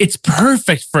it's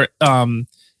perfect for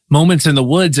Moments in the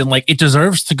Woods. And like it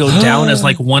deserves to go down as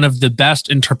like one of the best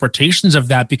interpretations of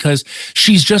that, because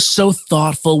she's just so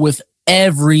thoughtful with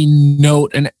every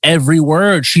note and every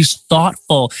word. She's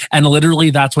thoughtful. And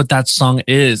literally that's what that song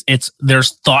is.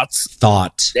 There's thoughts.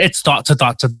 It's thought to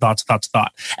thought to thought to thought to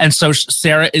thought. And so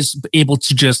Sarah is able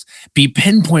to just be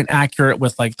pinpoint accurate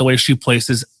with like the way she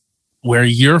places where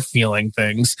you're feeling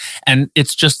things. And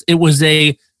it was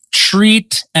a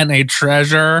treat and a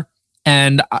treasure.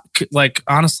 And like,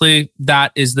 honestly,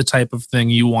 that is the type of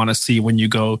thing you want to see when you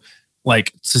go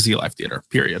like to see live theater,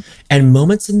 period. And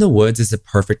Moments in the Woods is a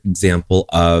perfect example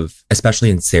of, especially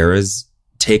in Sarah's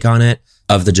take on it,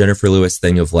 of the Jennifer Lewis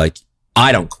thing of like,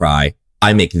 I don't cry,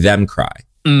 I make them cry.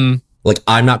 Like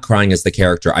I'm not crying as the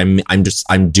character. I'm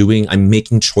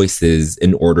making choices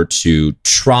in order to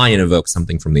try and evoke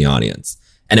something from the audience.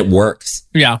 And it works.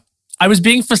 Yeah. I was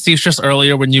being facetious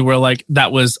earlier when you were like,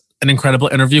 that was an incredible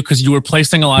interview, because you were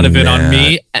placing a lot of it on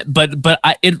me. But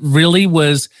it really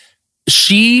was,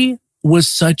 she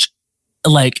was such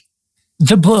like,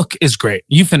 the book is great.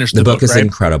 You finished the book. The book is right?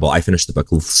 incredible. I finished the book.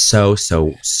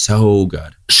 So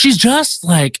good. She's just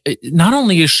like, not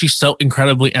only is she so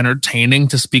incredibly entertaining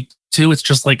to speak to, it's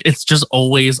just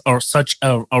always such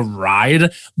a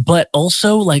ride, but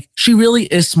also like she really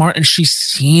is smart and she's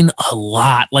seen a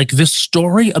lot. Like this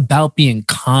story about being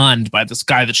conned by this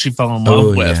guy that she fell in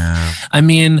love with. Yeah. I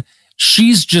mean,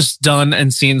 she's just done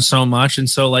and seen so much. And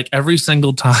so like every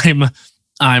single time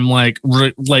I'm like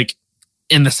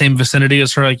in the same vicinity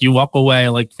as her, like you walk away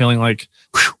like feeling like,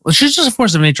 whew, she's just a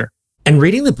force of nature. And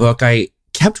reading the book, I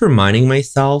kept reminding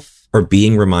myself, or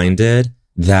being reminded,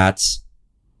 that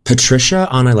Patricia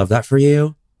on I Love That For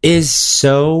You is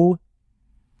so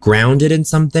grounded in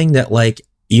something that like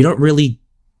you don't really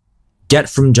get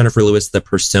from Jennifer Lewis, the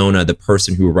persona, the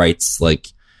person who writes like,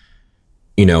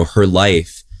 you know, her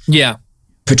life. Yeah.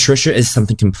 Patricia is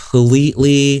something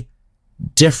completely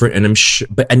different, and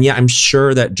I'm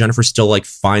sure that Jennifer still like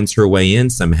finds her way in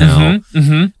somehow,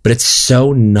 but it's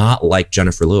so not like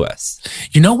Jennifer Lewis.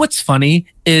 You know what's funny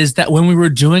is that when we were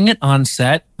doing it on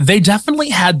set, they definitely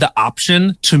had the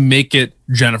option to make it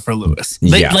Jennifer Lewis.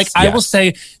 I will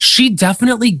say she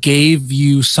definitely gave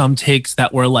you some takes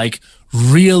that were like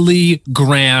really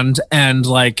grand and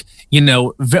like, you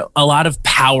know, a lot of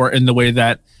power in the way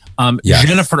that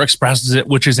Jennifer expresses it,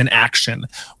 which is in action.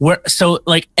 So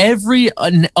like every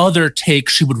other take,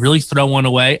 she would really throw one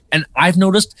away. And I've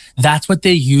noticed that's what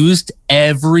they used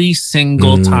every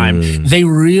single time. They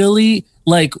really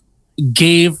like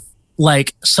gave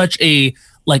like such a,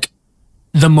 like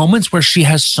the moments where she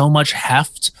has so much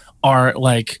heft are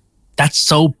like, that's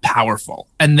so powerful.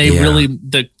 And they really,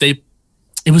 it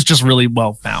was just really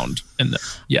well found.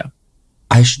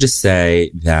 I should just say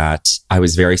that I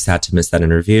was very sad to miss that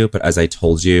interview, but as I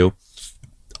told you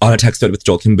on a text thread with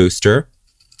Joel Kim Booster,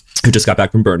 who just got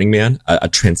back from Burning Man, a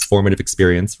transformative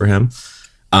experience for him.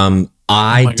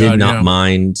 I did not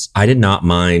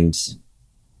mind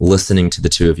listening to the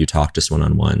two of you talk just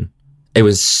one-on-one. It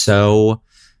was so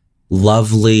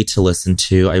lovely to listen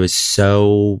to. I was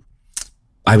so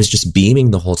I was just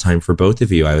beaming the whole time for both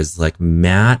of you. I was like,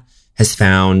 Matt has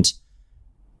found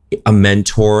a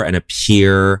mentor and a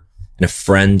peer and a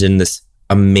friend in this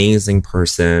amazing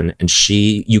person, and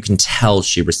you can tell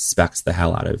she respects the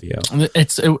hell out of you.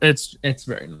 It's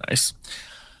very nice.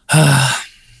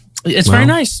 It's very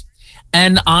nice.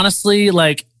 And honestly,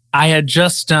 like I had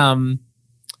just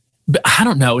I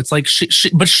don't know. It's like she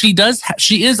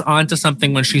is onto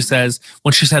something when she said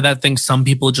that thing. Some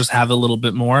people just have a little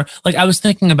bit more. Like I was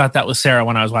thinking about that with Sarah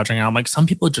when I was watching it. I'm like, some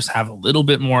people just have a little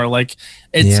bit more. Like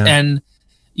it's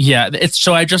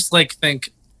so I just like think,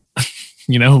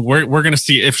 you know, we're gonna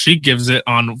see if she gives it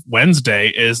on Wednesday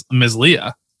is Ms.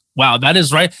 Leah. Wow, that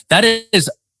is right. That is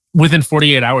within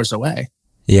 48 hours away.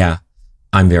 Yeah,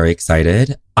 I'm very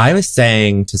excited. I was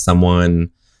saying to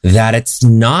someone that it's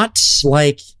not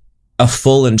like a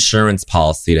full insurance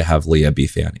policy to have Leah be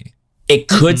Fanny. It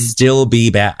could still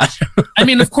be bad. I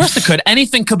mean, of course it could.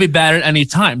 Anything could be bad at any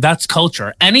time. That's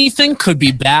culture. Anything could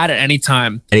be bad at any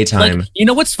time. Anytime. Like, you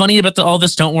know what's funny about all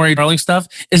this "Don't Worry, Darling" stuff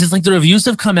is it's like the reviews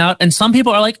have come out and some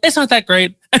people are like, it's not that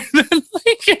great. And then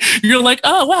like, you're like,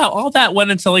 oh wow, all that went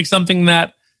into like something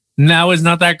that now is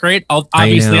not that great.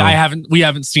 Obviously, we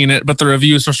haven't seen it, but the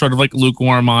reviews are sort of like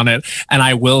lukewarm on it, and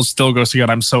I will still go see it.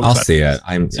 I'm so excited. I'll see it.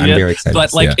 I'm very excited.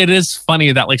 But like, it is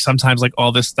funny that like sometimes like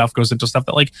all this stuff goes into stuff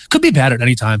that like could be bad at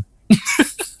any time.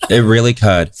 It really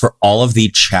could. For all of the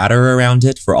chatter around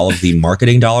it, for all of the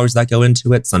marketing dollars that go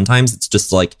into it, sometimes it's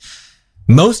just like,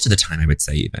 most of the time, I would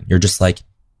say even you're just like,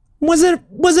 was it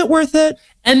worth it?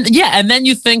 And yeah, and then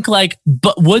you think like,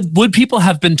 but would people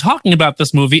have been talking about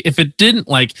this movie if it didn't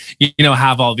like, you know,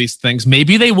 have all these things?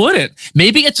 Maybe they wouldn't.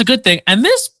 Maybe it's a good thing. And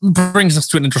this brings us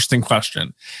to an interesting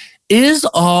question. Is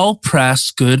all press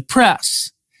good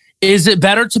press? Is it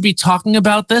better to be talking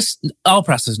about this? All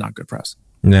press is not good press.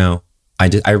 No,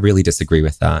 I really disagree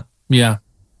with that. Yeah.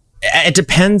 It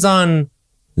depends on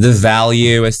the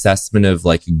value assessment of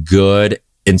like good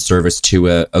in service to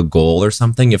a goal or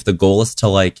something. If the goal is to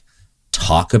like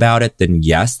talk about it, then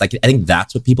yes. Like I think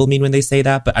that's what people mean when they say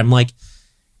that. But I'm like,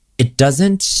 it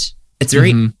doesn't. It's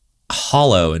very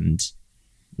hollow and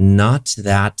not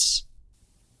that.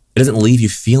 It doesn't leave you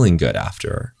feeling good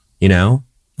after. You know,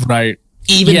 right?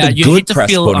 Even the you good hate to press,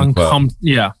 feel uncomfortable.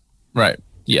 Yeah, right.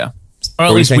 Yeah. Or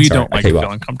at least we don't like to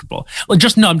feel uncomfortable. Well, I'm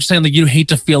just saying like you hate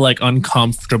to feel like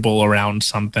uncomfortable around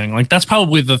something. Like that's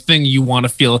probably the thing you want to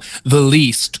feel the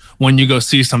least when you go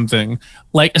see something.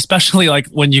 Like especially like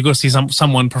when you go see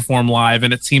someone perform live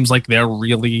and it seems like they're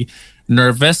really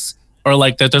nervous or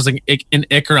like that there's like an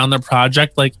ick around their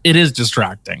project. Like it is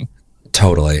distracting.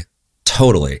 Totally.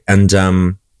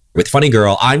 And with Funny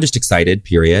Girl, I'm just excited,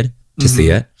 period, to see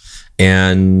it.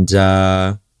 And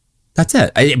that's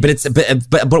it.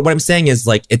 But what I'm saying is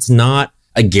like, it's not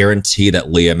a guarantee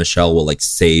that Leah Michele will like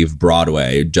save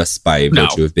Broadway just by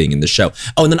virtue of being in the show.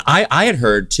 Oh, and then I had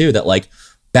heard too that like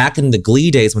back in the Glee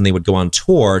days when they would go on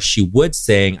tour, she would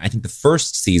sing, I think the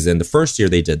first year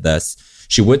they did this,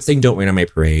 she would sing Don't Rain on My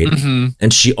Parade.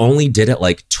 And she only did it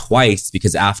like twice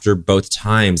because after both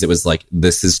times it was like,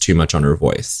 this is too much on her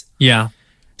voice. Yeah.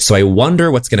 So I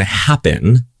wonder what's going to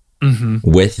happen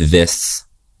with this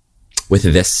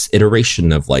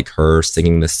iteration of like her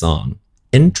singing this song.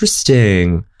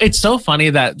 Interesting. It's so funny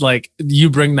that like you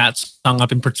bring that song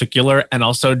up in particular, and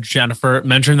also Jennifer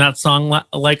mentioned that song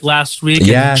like last week.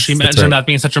 Yes, she mentioned that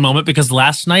being such a moment because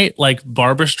last night, like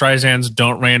Barbra Streisand's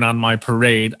 "Don't Rain on My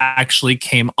Parade" actually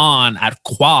came on at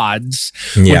Quads,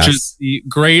 which is the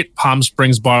great Palm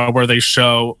Springs bar where they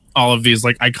show all of these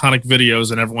like iconic videos,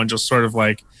 and everyone just sort of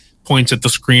like points at the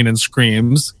screen and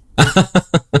screams.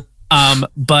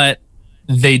 But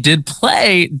they did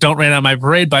play Don't Rain on My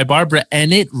Parade by Barbra,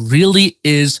 and it really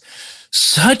is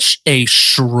such a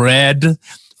shred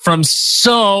from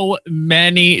so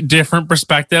many different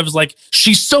perspectives. Like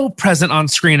she's so present on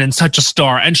screen and such a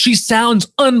star, and she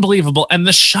sounds unbelievable, and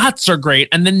the shots are great,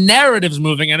 and the narrative's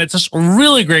moving, and it's just a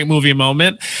really great movie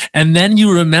moment. And then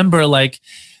you remember like,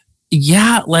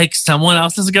 yeah, like someone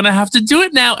else is going to have to do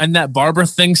it now. And that Barbra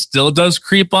thing still does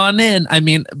creep on in. I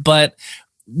mean, but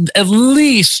at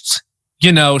least,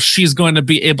 you know, she's going to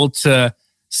be able to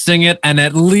sing it. And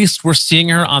at least we're seeing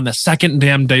her on the second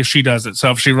damn day she does it.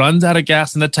 So if she runs out of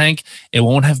gas in the tank, it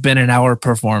won't have been an hour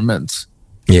performance.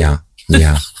 Yeah.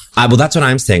 Well, that's what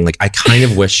I'm saying. Like, I kind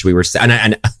of wish we were,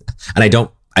 and I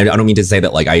don't mean to say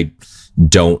that like, I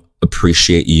don't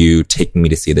appreciate you taking me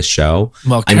to see the show.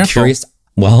 Well, I'm curious.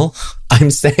 Well, I'm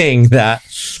saying that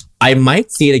I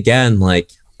might see it again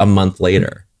like a month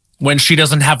later. When she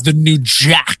doesn't have the new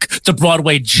Jack, the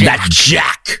Broadway Jack. That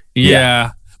Jack.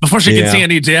 Yeah. before she can see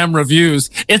any damn reviews.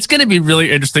 It's going to be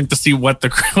really interesting to see what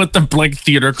the Blink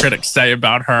theater critics say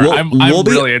about her. I'm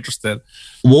really interested.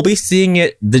 We'll be seeing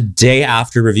it the day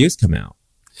after reviews come out.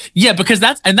 Yeah, because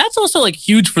that's also like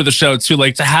huge for the show too.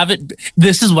 Like to have it.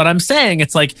 This is what I'm saying.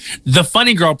 It's like the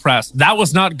Funny Girl press. That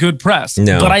was not good press.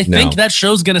 No, but I think that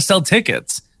show's going to sell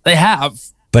tickets. They have.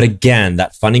 But again,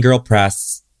 that Funny Girl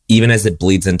press, even as it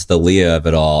bleeds into the Leah of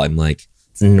it all, I'm like,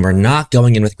 we're not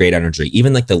going in with great energy.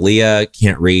 Even like the Leah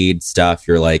can't read stuff.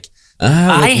 You're like,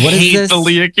 I hate the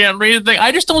Leah can't read thing.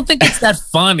 I just don't think it's that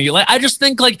funny. Like, I just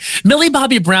think like Millie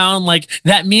Bobby Brown, like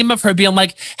that meme of her being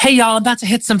like, "Hey y'all, I'm about to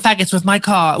hit some faggots with my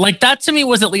car." Like that to me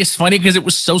was at least funny because it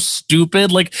was so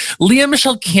stupid. Like Leah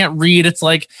Michelle can't read. It's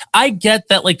like, I get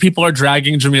that like people are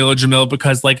dragging Jamila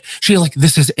because like she's like,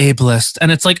 this is ableist.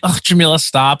 And it's like, oh, Jamila,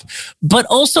 stop. But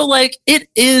also like it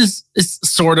is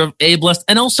sort of ableist.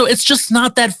 And also it's just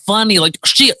not that funny. Like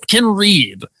she can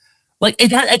read. Like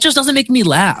it just doesn't make me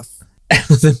laugh.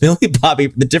 The Millie Bobby,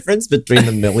 the difference between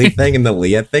the Millie thing and the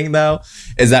Leah thing, though,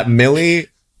 is that Millie,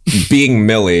 being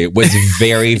Millie, was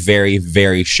very, very,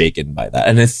 very shaken by that,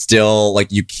 and it's still like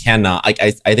you cannot. Like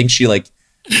I think she like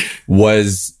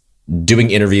was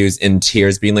doing interviews in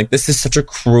tears, being like, "This is such a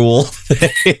cruel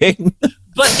thing."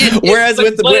 But at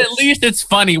least it's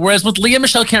funny. Whereas with Leah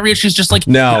Michelle can't read, she's just like,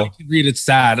 no, I can read. It's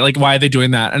sad. Like, why are they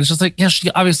doing that? And it's just like, yeah,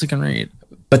 she obviously can read.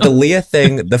 But the Leah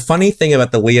thing, the funny thing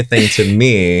about the Leah thing to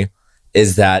me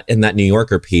is that in that New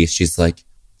Yorker piece, she's like,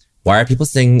 why are people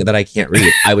saying that I can't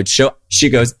read? She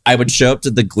goes, I would show up to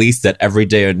the Glee set every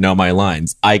day and know my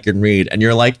lines. I can read. And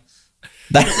you're like,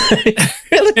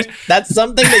 that's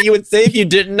something that you would say if you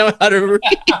didn't know how to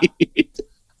read.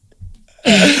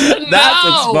 That's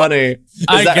what's funny.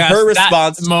 I that guess her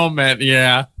response that moment,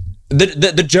 yeah.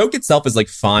 The joke itself is like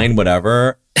fine,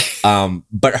 whatever.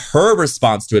 But her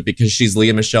response to it, because she's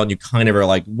Leah Michelle and you kind of are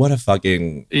like, what a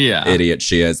fucking idiot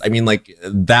she is. I mean, like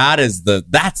that's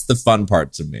the fun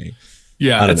part to me.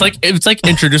 Yeah. It's like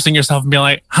introducing yourself and being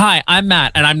like, hi, I'm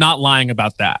Matt and I'm not lying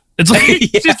about that. It's like,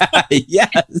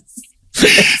 yes.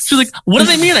 She's like, what do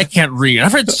they mean I can't read?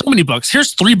 I've read so many books.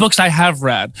 Here's 3 books I have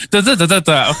read.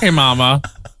 Okay, mama.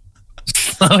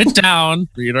 Slow it down,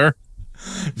 reader.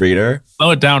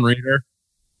 Slow it down, reader.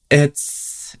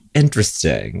 It's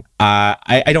interesting.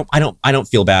 I don't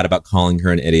feel bad about calling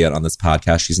her an idiot on this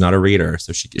podcast. She's not a reader,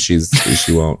 so she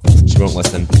won't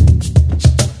listen.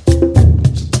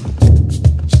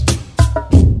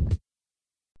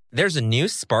 There's a new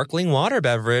sparkling water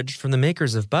beverage from the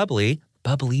makers of Bubbly,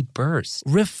 Bubbly Burst.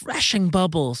 Refreshing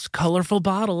bubbles, colorful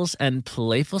bottles, and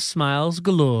playful smiles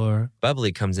galore.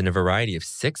 Bubbly comes in a variety of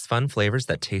 6 fun flavors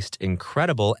that taste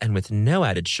incredible, and with no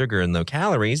added sugar and low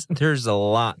calories, there's a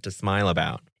lot to smile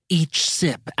about. Each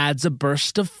sip adds a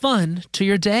burst of fun to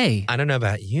your day. I don't know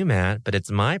about you, Matt, but it's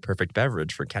my perfect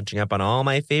beverage for catching up on all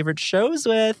my favorite shows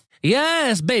with.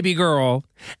 Yes, baby girl.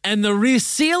 And the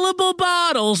resealable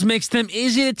bottles makes them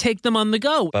easy to take them on the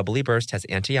go. Bubbly Burst has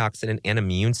antioxidant and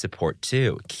immune support,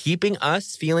 too, keeping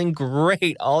us feeling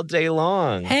great all day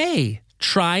long. Hey,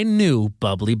 try new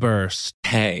Bubbly Burst.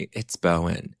 Hey, it's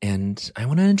Bowen, and I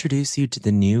want to introduce you to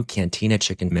the new Cantina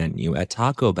chicken menu at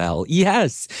Taco Bell.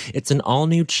 Yes, it's an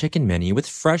all-new chicken menu with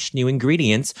fresh new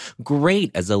ingredients,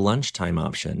 great as a lunchtime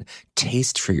option.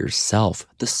 Taste for yourself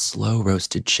the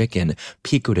slow-roasted chicken,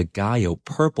 pico de gallo,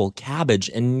 purple cabbage,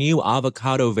 and new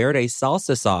avocado verde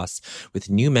salsa sauce. With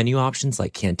new menu options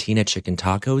like Cantina chicken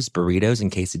tacos, burritos, and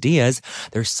quesadillas,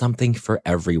 there's something for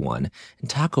everyone. And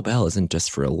Taco Bell isn't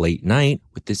just for a late night.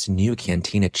 With this new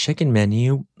Cantina chicken menu,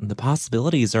 the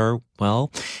possibilities are,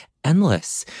 well,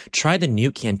 endless. Try the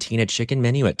new Cantina chicken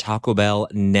menu at Taco Bell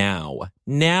now.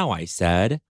 Now, I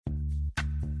said.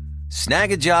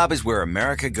 Snag a Job is where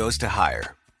America goes to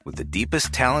hire, with the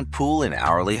deepest talent pool in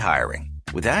hourly hiring.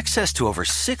 With access to over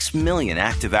 6 million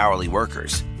active hourly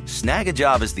workers, Snag a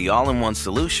Job is the all-in-one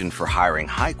solution for hiring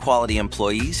high-quality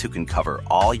employees who can cover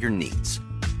all your needs.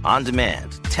 On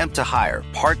demand, temp to hire,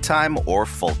 part-time or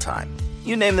full-time.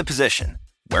 You name the position.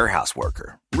 Warehouse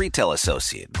worker, retail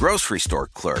associate, grocery store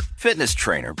clerk, fitness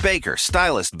trainer, baker,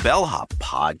 stylist, bellhop,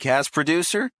 podcast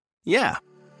producer. Yeah,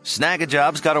 Snag a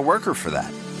Job's got a worker for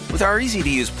that. With our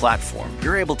easy-to-use platform,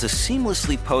 you're able to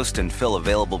seamlessly post and fill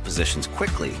available positions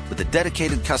quickly with a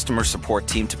dedicated customer support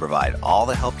team to provide all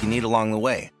the help you need along the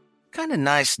way. Kind of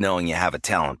nice knowing you have a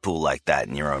talent pool like that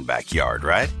in your own backyard,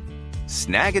 right?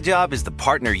 Snag a Job is the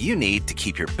partner you need to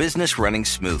keep your business running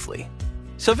smoothly.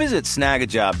 So visit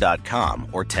snagajob.com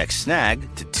or text snag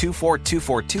to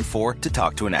 242424 to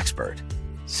talk to an expert.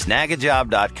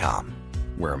 Snagajob.com,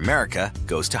 where America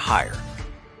goes to hire.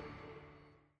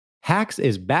 Hacks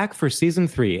is back for season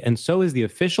 3, and so is the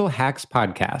official Hacks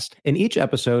podcast. In each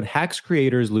episode, Hacks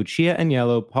creators Lucia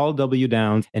Agnello, Paul W.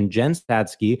 Downs, and Jen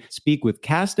Statsky speak with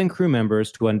cast and crew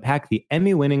members to unpack the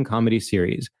Emmy-winning comedy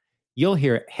series. You'll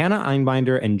hear Hannah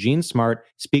Einbinder and Gene Smart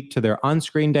speak to their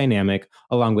on-screen dynamic,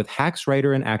 along with Hacks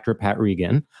writer and actor Pat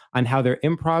Regan, on how their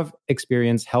improv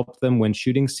experience helped them when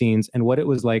shooting scenes and what it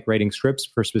was like writing scripts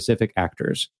for specific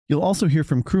actors. You'll also hear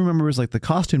from crew members like the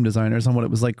costume designers on what it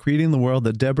was like creating the world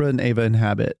that Deborah and Ava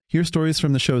inhabit. Hear stories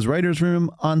from the show's writer's room,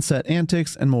 on-set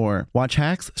antics, and more. Watch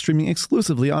Hacks streaming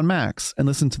exclusively on Max, and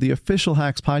listen to the official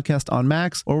Hacks podcast on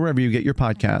Max or wherever you get your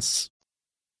podcasts.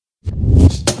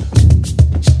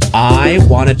 I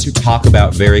wanted to talk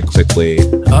about very quickly.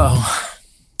 Oh.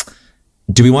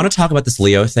 Do we want to talk about this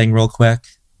Leo thing real quick?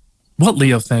 What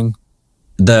Leo thing?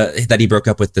 That he broke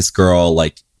up with this girl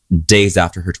like days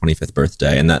after her 25th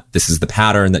birthday, and that this is the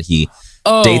pattern that he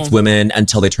dates women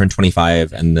until they turn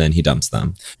 25 and then he dumps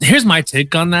them. Here's my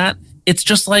take on that. It's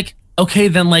just like, okay,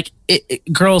 then like,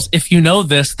 girls, if you know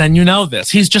this, then you know this.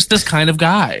 He's just this kind of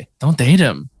guy. Don't date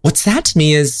him. What's sad to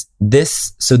me is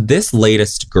this. So this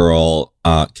latest girl,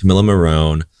 Camilla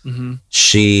Morone,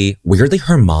 she, weirdly,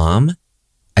 her mom,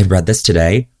 I read this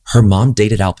today, her mom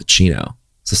dated Al Pacino.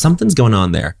 So something's going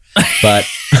on there. But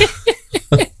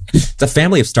it's a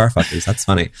family of starfuckers. That's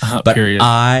funny. But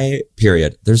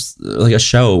period. There's like a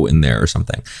show in there or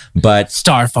something. But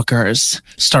Starfuckers.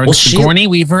 Starring Sigourney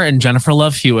Weaver and Jennifer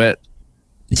Love Hewitt.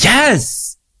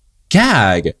 Yes.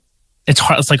 Gag. It's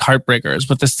like Heartbreakers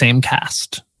with the same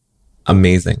cast.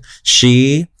 Amazing.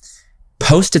 She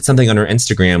posted something on her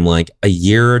Instagram like a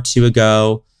year or two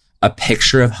ago, a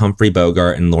picture of Humphrey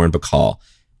Bogart and Lauren Bacall,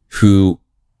 who,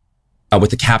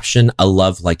 with the caption, "A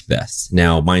love like this."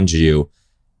 Now, mind you,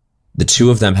 the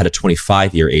two of them had a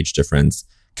 25-year age difference.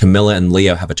 Camilla and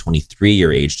Leo have a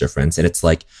 23-year age difference. And it's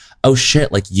like, oh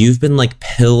shit, like you've been like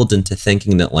pilled into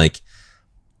thinking that like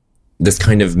this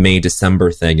kind of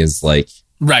May-December thing is like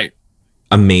right,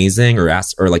 amazing or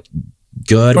like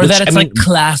good. Or that it's like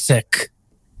classic.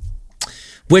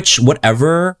 Which,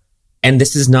 whatever. And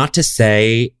this is not to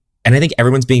say, and I think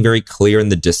everyone's being very clear in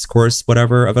the discourse,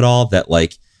 whatever, of it all, that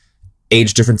like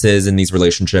age differences in these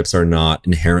relationships are not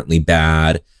inherently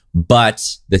bad.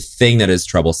 But the thing that is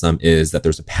troublesome is that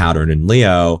there's a pattern in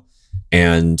Leo,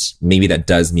 and maybe that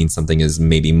does mean something is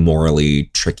maybe morally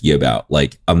tricky about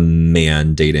like a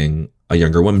man dating a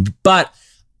younger woman. But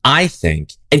I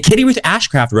think, and Katie Ruth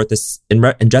Ashcraft wrote this in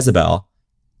Jezebel,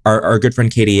 our good friend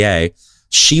Katie A.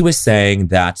 She was saying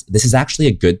that this is actually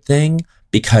a good thing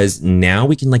because now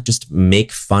we can like just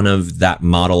make fun of that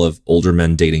model of older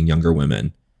men dating younger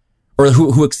women, or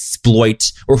who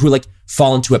exploit, or who like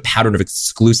fall into a pattern of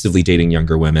exclusively dating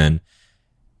younger women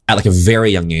at like a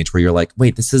very young age, where you're like,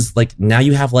 wait, this is like, now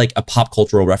you have like a pop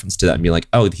cultural reference to that and be like,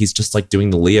 oh, he's just like doing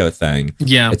the Leo thing.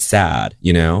 Yeah. It's sad,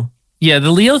 you know? Yeah,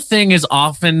 the Leo thing is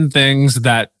often things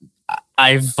that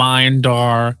I find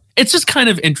it's just kind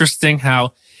of interesting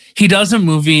how he does a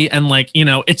movie and like, you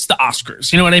know, it's the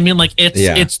Oscars. You know what I mean? Like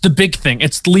it's the big thing.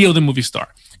 It's Leo the movie star.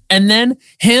 And then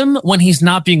him, when he's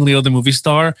not being Leo the movie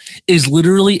star, is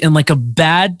literally in like a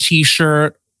bad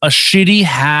t-shirt, a shitty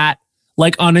hat,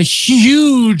 like on a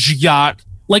huge yacht,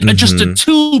 like just a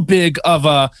too big of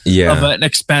an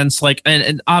expense, like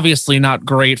and obviously not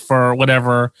great for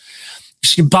whatever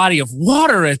body of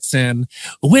water it's in,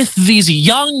 with these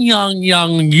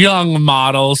young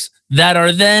models that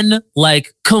are then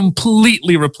like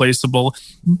completely replaceable.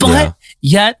 But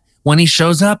yet when he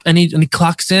shows up and he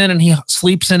clocks in and he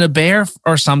sleeps in a bear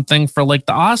or something for like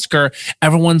the Oscar,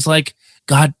 everyone's like,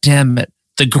 God damn it,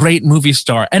 the great movie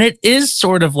star. And it is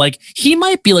sort of like, he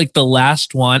might be like the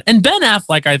last one. And Ben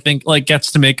Affleck, I think, like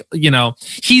gets to make, you know,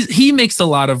 he makes a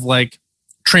lot of like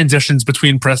transitions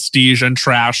between prestige and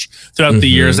trash throughout the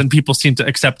years, and people seem to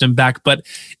accept him back. But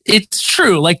it's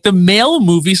true, like the male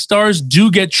movie stars do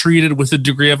get treated with a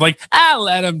degree of like,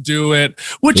 let him do it,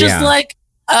 which is like,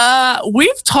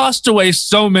 we've tossed away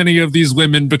so many of these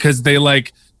women because they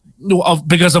like,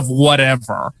 because of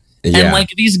whatever. Yeah. And like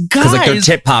these guys, because like their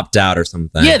tit popped out or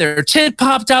something. Yeah, their tit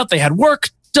popped out. They had work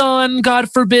done,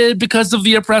 God forbid, because of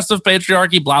the oppressive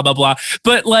patriarchy, blah, blah, blah.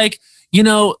 But like, you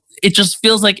know, it just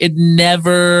feels like it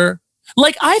never,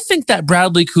 like, I think that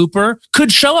Bradley Cooper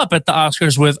could show up at the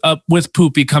Oscars with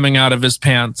poopy coming out of his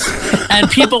pants. And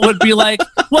people would be like,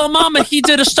 well, mama, he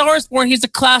did A Star Is Born. He's a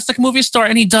classic movie star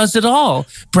and he does it all.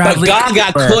 Bradley but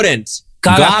Gaga Cooper couldn't.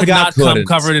 Gaga could not come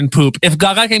covered in poop. If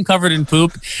Gaga came covered in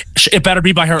poop, it better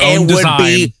be by her own design. It would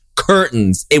be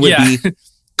curtains. It would be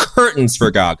curtains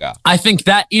for Gaga. I think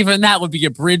that even that would be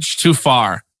a bridge too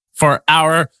far for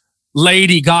our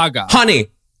Lady Gaga. Honey,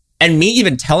 and me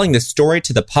even telling this story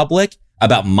to the public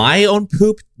about my own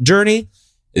poop journey,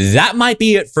 that might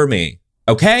be it for me.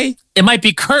 Okay? It might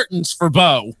be curtains for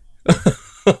Beau.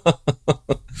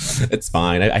 It's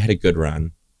fine. I had a good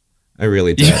run. I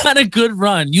really did. You had a good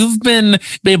run. You've been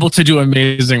able to do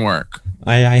amazing work.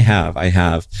 I have.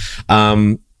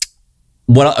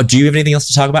 What do you have anything else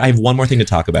to talk about? I have one more thing to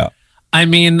talk about. I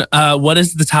mean, what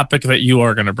is the topic that you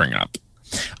are going to bring up?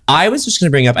 I was just going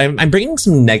to bring up, I'm bringing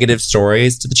some negative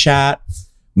stories to the chat,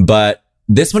 but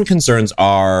this one concerns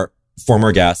our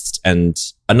former guest and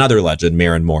another legend,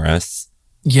 Maren Morris.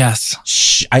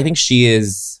 Yes. I think she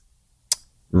is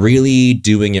really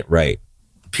doing it right.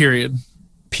 Period.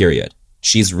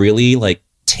 She's really like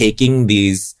taking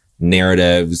these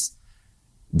narratives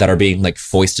that are being like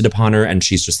foisted upon her, and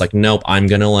she's just like, nope, I'm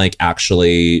going to like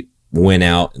actually win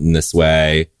out in this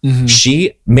way.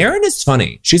 Mm-hmm. Maren is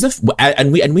funny.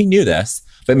 And we knew this,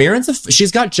 but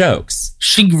she's got jokes.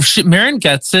 Maren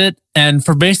gets it. And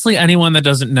for basically anyone that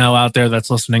doesn't know out there that's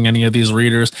listening, any of these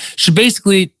readers, she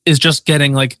basically is just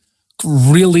getting like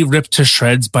really ripped to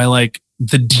shreds by like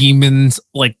the demons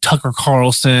like Tucker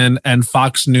Carlson and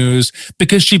Fox News,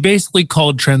 because she basically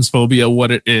called transphobia what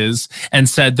it is and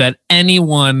said that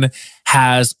anyone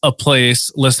has a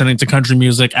place listening to country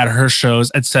music at her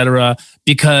shows, etc.,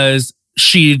 because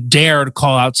she dared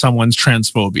call out someone's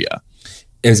transphobia.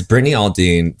 It was Brittany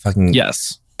Aldean, fucking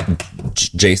yes,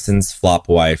 Jason's flop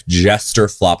wife, Jester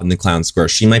Flop in the Clown Square.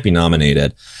 She might be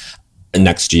nominated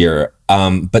next year.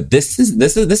 But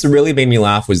this really made me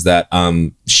laugh was that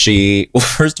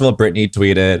first of all, Brittany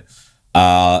tweeted,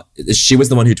 she was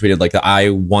the one who tweeted like that I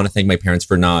want to thank my parents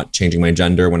for not changing my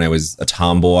gender when I was a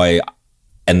tomboy.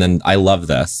 And then I love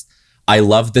this. I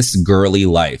love this girly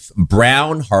life.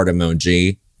 Brown heart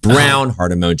emoji. Brown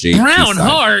heart.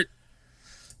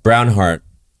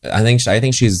 I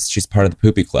think she's part of the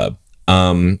Poopy Club.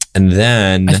 And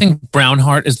then I think Brown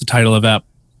Heart is the title of that.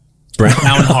 Brown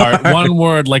Heart. One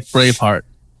word like Braveheart.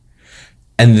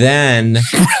 And then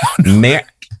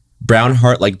Brown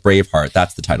Heart like Braveheart.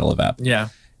 That's the title of that. Yeah.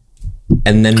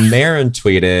 And then Maren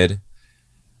tweeted,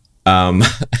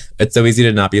 it's so easy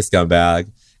to not be a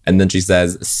scumbag. And then she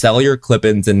says, sell your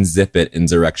clip-ins and zip it,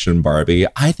 Insurrection Barbie.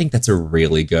 I think that's a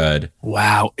really good.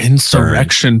 Wow.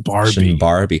 Insurrection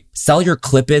Barbie. Sell your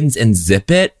clip-ins and zip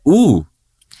it. Ooh.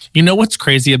 You know what's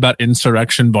crazy about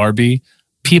Insurrection Barbie?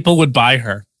 People would buy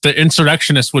her. The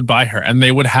insurrectionists would buy her and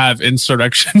they would have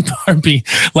Insurrection Barbie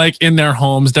like in their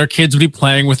homes. Their kids would be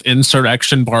playing with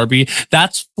Insurrection Barbie.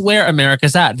 That's where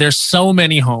America's at. There's so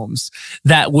many homes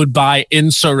that would buy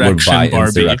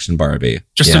Insurrection Barbie.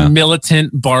 Just a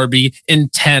militant Barbie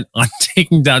intent on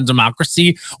taking down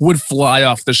democracy would fly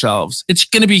off the shelves. It's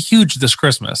going to be huge this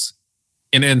Christmas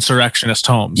in insurrectionist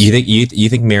homes. You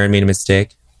think Maren made a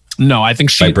mistake? No, I think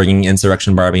by bringing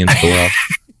Insurrection Barbie into the world.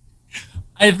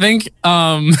 I think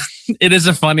it is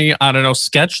a funny,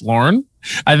 sketch, Lauren.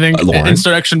 I think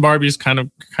Insurrection Barbie is kind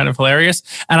of hilarious.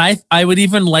 And I would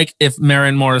even like if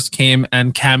Maren Morris came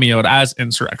and cameoed as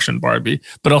Insurrection Barbie,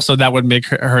 but also that would make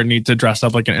her need to dress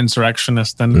up like an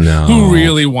insurrectionist. And who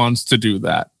really wants to do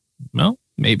that? Well,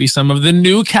 maybe some of the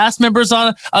new cast members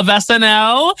of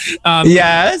SNL.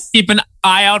 Yes. Keep an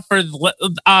eye out for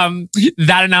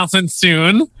that announcement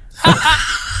soon.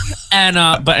 And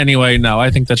but anyway, no,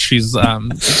 I think that she's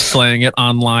slaying it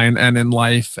online and in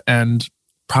life and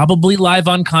probably live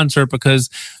on concert because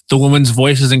the woman's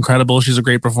voice is incredible. She's a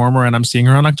great performer and I'm seeing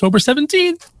her on October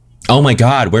 17th. Oh my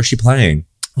God, where's she playing?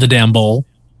 The Damn Bowl.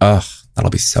 Ugh,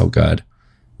 that'll be so good.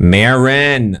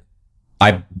 Maren,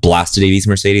 I blasted 80s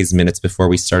Mercedes minutes before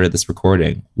we started this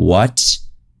recording. What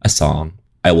a song.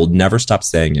 I will never stop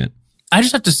saying it. I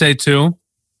just have to say too,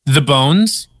 The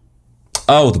Bones.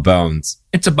 Oh, The Bones.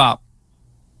 It's a bop.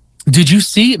 Did you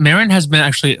see? Maren has been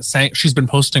actually saying, she's been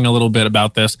posting a little bit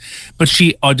about this, but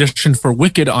she auditioned for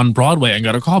Wicked on Broadway and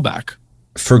got a call back.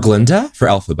 For Glinda? For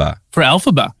Elphaba? For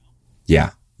Elphaba.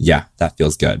 Yeah, that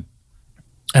feels good.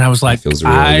 And I was like, really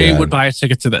I would buy a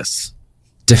ticket to this.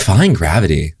 Defying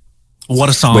Gravity. What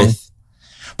a song.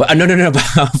 But no,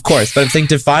 of course. But I'm saying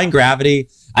Defying Gravity.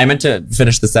 I meant to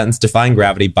finish the sentence. Defying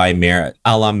Gravity by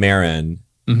a la Maren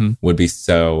would be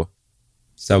so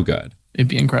good. It'd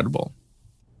be incredible.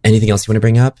 Anything else you want to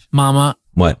bring up? Mama.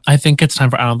 What? I think it's time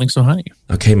for I Don't Think So, Honey.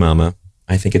 Okay, Mama.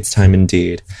 I think it's time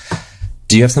indeed.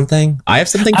 Do you have something? I have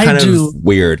something kind of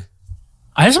weird.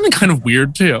 I have something kind of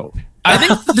weird too. I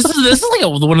think this is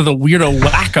like one of the weirdo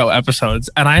wacko episodes,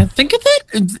 and I think of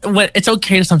it. It's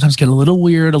okay to sometimes get a little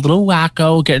weird, a little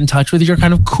wacko, get in touch with your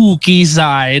kind of kooky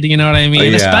side. You know what I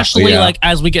mean? Especially like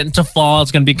as we get into fall,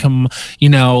 it's going to become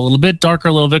a little bit darker,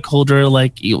 a little bit colder.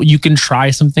 Like you can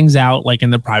try some things out, like in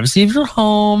the privacy of your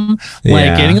home,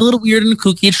 like getting a little weird and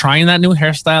kooky, trying that new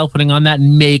hairstyle, putting on that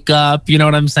makeup. You know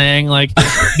what I'm saying? Like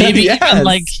maybe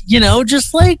like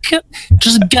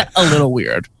just get a little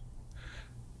weird.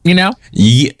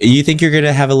 You think you're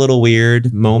gonna have a little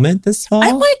weird moment this fall?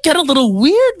 I might get a little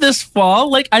weird this fall.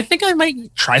 Like I think I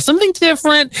might try something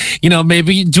different.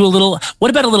 Maybe do what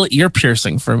about a little ear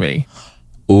piercing for me?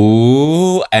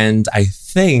 Ooh, and I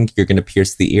think you're gonna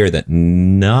pierce the ear that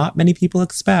not many people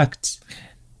expect.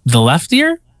 The left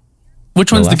ear?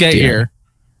 Which one's the gay ear?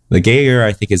 The gay ear,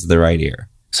 I think, is the right ear.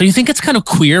 So you think it's kind of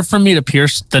queer for me to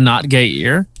pierce the not gay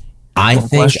ear? I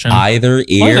think either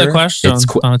ear,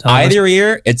 either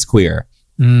ear, it's queer.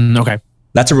 Okay.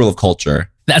 That's a rule of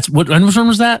culture. That's which one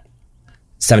was that?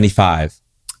 75.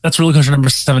 That's rule of culture number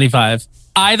 75.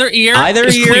 Either ear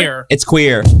is queer. It's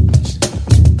queer.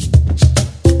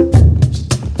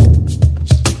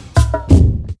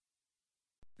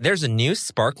 There's a new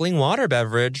sparkling water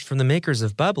beverage from the makers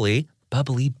of Bubbly,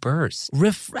 Bubbly Burst.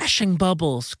 Refreshing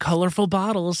bubbles, colorful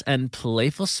bottles, and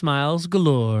playful smiles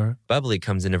galore. Bubbly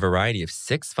comes in a variety of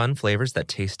 6 fun flavors that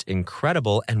taste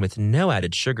incredible, and with no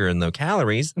added sugar and low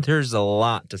calories, there's a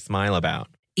lot to smile about.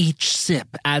 Each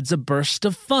sip adds a burst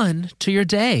of fun to your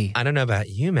day. I don't know about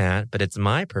you, Matt, but it's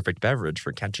my perfect beverage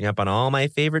for catching up on all my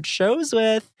favorite shows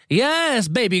with. Yes,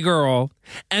 baby girl.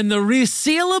 And the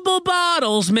resealable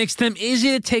bottles makes them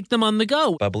easy to take them on the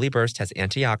go. Bubbly Burst has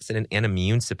antioxidant and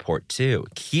immune support too,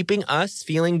 keeping us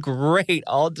feeling great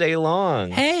all day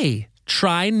long. Hey,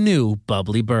 try new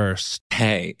Bubbly Burst.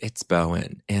 Hey, it's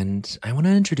Bowen, and I want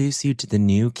to introduce you to the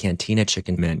new Cantina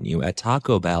Chicken menu at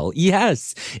Taco Bell.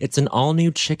 Yes, it's an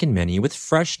all-new chicken menu with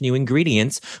fresh new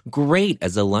ingredients, great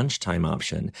as a lunchtime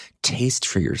option. Taste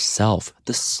for yourself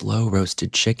the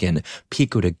slow-roasted chicken,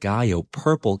 pico de gallo,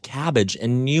 purple cabbage,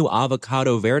 and new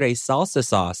avocado verde salsa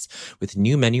sauce. With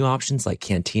new menu options like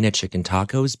Cantina Chicken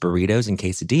tacos, burritos, and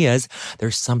quesadillas,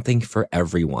 there's something for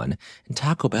everyone. And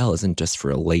Taco Bell isn't just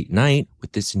for a late night.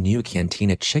 With this new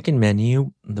Cantina Chicken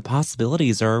menu, the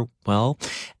possibilities are, well,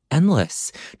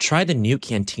 endless. Try the new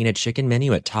Cantina Chicken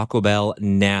menu at Taco Bell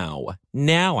now.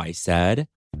 Now, I said.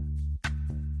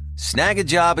 Snag a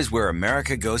Job is where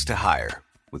America goes to hire,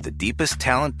 with the deepest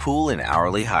talent pool in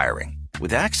hourly hiring.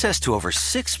 With access to over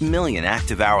 6 million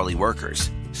active hourly workers,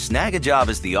 Snag a Job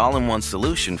is the all-in-one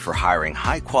solution for hiring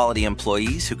high-quality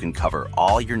employees who can cover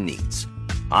all your needs.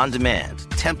 On demand,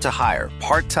 temp to hire,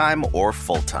 part-time or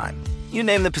full-time. You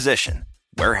name the position.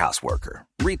 Warehouse worker,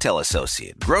 retail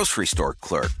associate, grocery store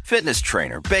clerk, fitness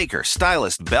trainer, baker,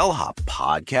 stylist, bellhop,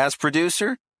 podcast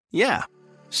producer. Yeah,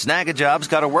 Snag a Job's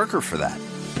got a worker for that.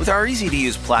 With our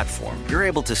easy-to-use platform, you're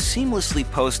able to seamlessly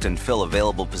post and fill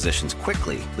available positions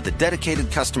quickly with a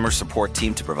dedicated customer support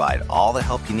team to provide all the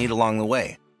help you need along the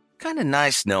way. Kind of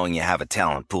nice knowing you have a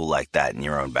talent pool like that in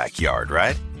your own backyard,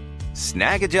 right?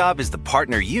 Snag a Job is the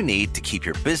partner you need to keep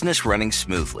your business running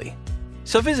smoothly.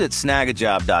 So visit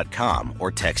snagajob.com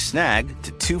or text snag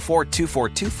to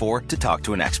 242424 to talk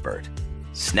to an expert.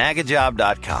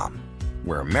 Snagajob.com,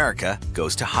 where America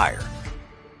goes to hire.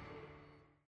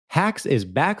 Hacks is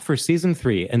back for season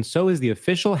 3, and so is the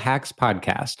official Hacks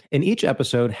podcast. In each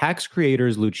episode, Hacks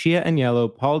creators Lucia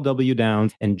Agnello, Paul W.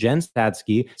 Downs, and Jen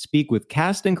Statsky speak with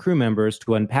cast and crew members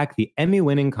to unpack the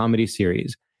Emmy-winning comedy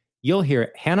series. You'll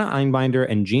hear Hannah Einbinder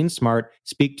and Jean Smart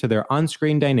speak to their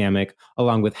on-screen dynamic,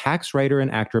 along with Hacks writer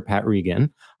and actor Pat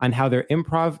Regan, on how their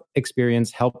improv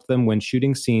experience helped them when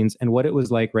shooting scenes and what it was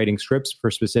like writing scripts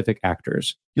for specific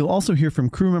actors. You'll also hear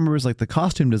from crew members like the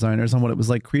costume designers on what it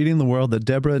was like creating the world that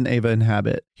Deborah and Ava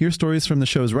inhabit. Hear stories from the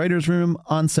show's writer's room,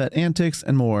 on-set antics,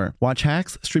 and more. Watch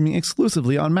Hacks streaming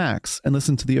exclusively on Max, and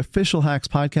listen to the official Hacks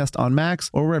podcast on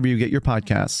Max or wherever you get your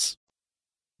podcasts.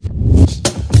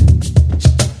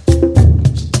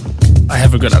 I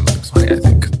have a good outlook, I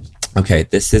think. Okay,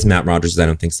 this is Matt Rogers. I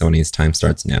don't think so. His time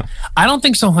starts now. I don't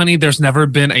think so, honey. There's never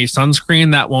been a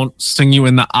sunscreen that won't sting you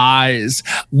in the eyes.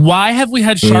 Why have we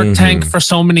had Shark Tank for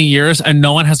so many years and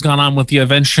no one has gone on with the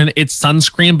invention? It's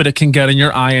sunscreen, but it can get in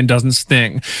your eye and doesn't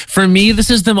sting. For me, this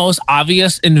is the most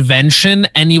obvious invention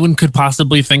anyone could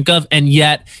possibly think of. And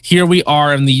yet, here we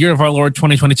are in the year of our Lord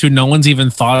 2022. No one's even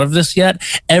thought of this yet.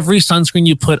 Every sunscreen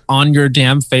you put on your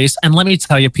damn face. And let me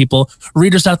tell you, people,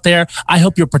 readers out there, I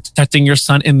hope you're protecting your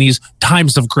sun in these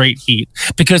times of great heat,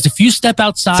 because if you step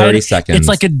outside, 30 seconds. It's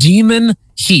like a demon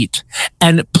heat.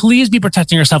 And please be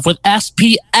protecting yourself with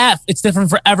SPF. It's different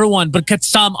for everyone, but get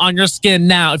some on your skin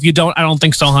now. If you don't, I don't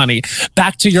think so, honey.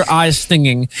 Back to your eyes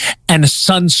stinging and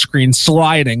sunscreen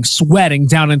sliding, sweating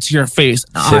down into your face.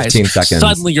 15 eyes. seconds.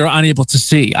 Suddenly you're unable to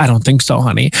see. I don't think so,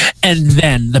 honey. And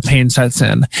then the pain sets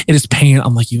in. It is pain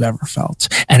unlike you've ever felt.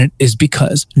 And it is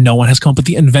because no one has come up with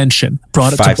the invention,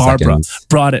 brought it 5 to Barbara, seconds.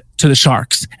 brought it to the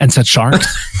sharks and said, Sharks,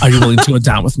 are you willing to go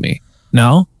down with me?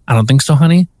 No, I don't think so,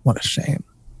 honey. What a shame.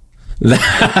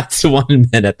 That's 1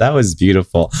 minute. That was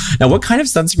beautiful. Now, what kind of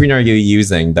sunscreen are you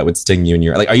using that would sting you in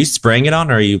your, like, are you spraying it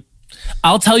on or are you?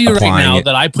 I'll tell you right applying now it?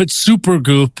 that I put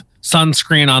Supergoop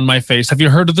sunscreen on my face. Have you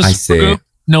heard of the I see. Supergoop?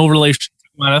 No relation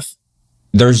with.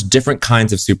 There's different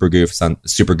kinds of Supergoop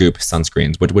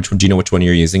sunscreens. Which do you know which one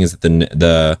you're using? Is it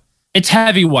the? It's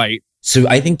heavy white. So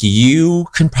I think you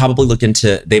can probably look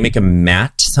into. They make a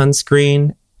matte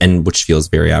sunscreen, and which feels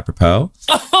very apropos.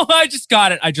 Oh, I just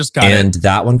got it. And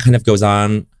that one kind of goes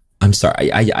on. I'm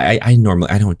sorry. I normally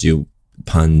I don't do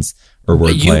puns or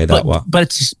wordplay that well. But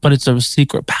it's a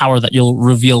secret power that you'll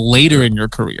reveal later in your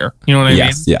career. You know what I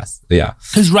mean? Yes, yeah.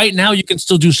 Because right now you can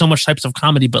still do so much types of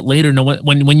comedy, but later, no,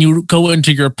 when you go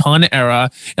into your pun era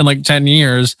in like 10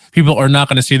 years, people are not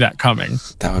going to see that coming.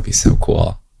 That would be so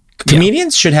cool.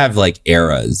 Comedians should have like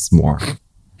eras more.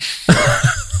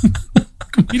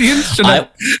 Comedians should have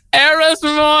eras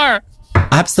more.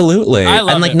 Absolutely. I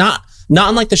love and like it. not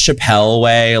in like the Chappelle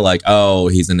way, like, oh,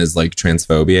 he's in his like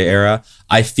transphobia era.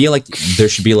 I feel like there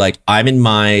should be like, I'm in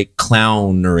my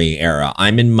clownery era.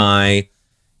 I'm in my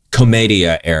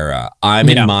commedia era. I'm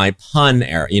in my pun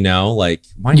era, you know? Like,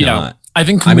 why not? I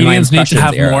think comedians need to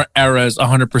have era. more eras,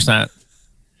 100%.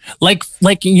 Like,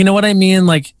 you know what I mean?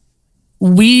 Like,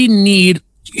 we need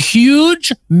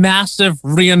huge, massive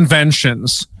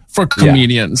reinventions for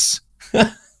comedians.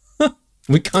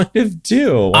 We kind of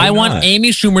do. Why I want not? Amy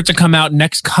Schumer to come out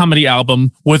next comedy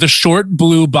album with a short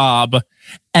blue bob,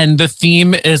 and the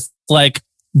theme is like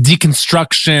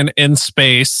deconstruction in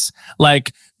space,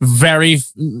 like very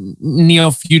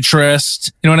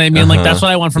neo-futurist. You know what I mean? Like that's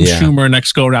what I want from Schumer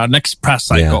next go round, next press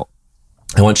cycle.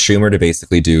 Yeah. I want Schumer to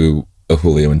basically do a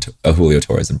Julio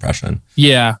Torres impression.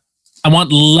 Yeah. I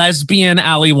want lesbian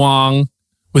Ali Wong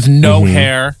with no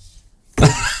hair,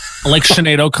 like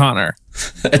Sinead O'Connor.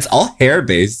 It's all hair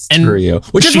based And for you,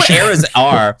 which is what eras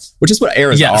are. Which is what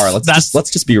eras Yes, are.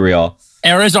 Let's just be real.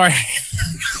 Eras are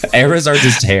Eras are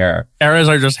just hair. eras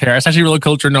are just hair. It's actually Real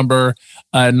Culture number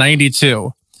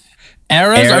 92.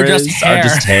 Eras are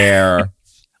just hair.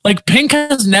 Like Pink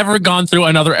has never gone through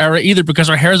another era either because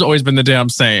her hair has always been the damn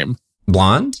same.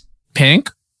 Blonde? Pink?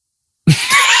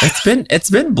 It's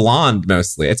been blonde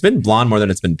mostly. It's been blonde more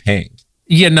than it's been pink.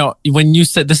 Yeah, no. When you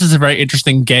said this is a very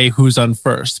interesting gay who's on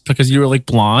first because you were like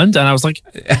blonde and I was like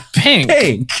pink.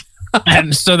 Pink.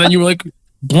 And so then you were like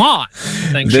blonde.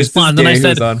 This She's blonde. is Then I gay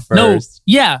said who's on no. first.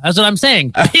 Yeah, that's what I'm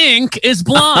saying. Pink is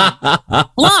blonde.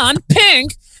 Blonde,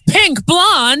 pink,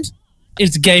 blonde.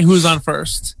 It's gay who's on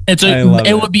first.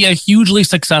 It would be a hugely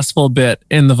successful bit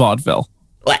in the vaudeville.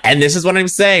 And this is what I'm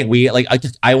saying.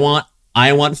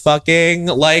 I want fucking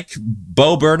like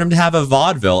Bo Burnham to have a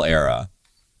vaudeville era.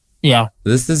 Yeah.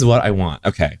 This is what I want.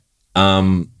 Okay.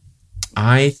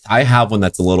 I have one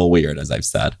that's a little weird, as I've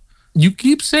said. You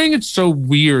keep saying it's so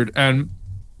weird. And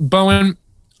Bowen,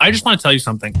 I just want to tell you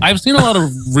something. I've seen a lot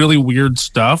of really weird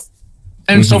stuff.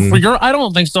 And so for your I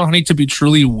don't think so, honey, to be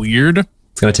truly weird.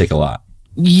 It's going to take a lot.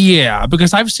 Yeah,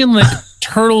 because I've seen like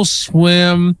turtles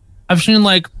swim. I've seen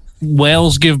like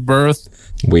whales give birth.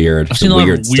 Weird. I've seen a lot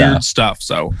of weird stuff.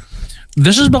 So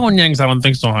this is Bowen Yang's I don't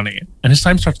think so, honey. And his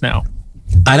time starts now.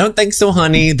 I don't think so,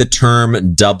 honey. The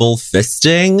term double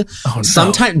fisting. Oh, no.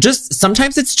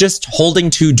 Sometimes it's just holding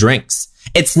 2 drinks.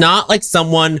 It's not like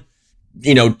someone,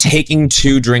 taking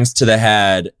 2 drinks to the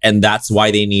head and that's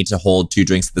why they need to hold 2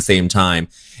 drinks at the same time.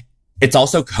 It's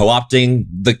also co-opting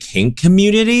the kink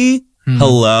community.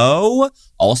 Hello?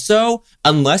 Also,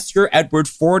 unless you're Edward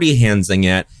 40 handsing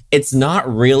it, it's not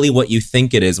really what you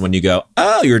think it is when you go,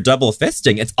 oh, you're double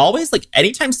fisting. It's always like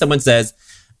anytime someone says,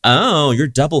 oh, you're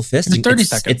double fisting. It's 30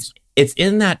 seconds. It's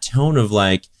in that tone of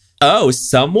like, oh,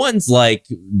 someone's like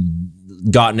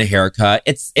gotten a haircut.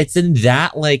 It's in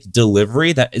that like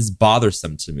delivery that is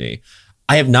bothersome to me.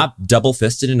 I have not double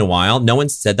fisted in a while. No one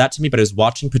said that to me, but I was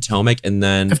watching Potomac and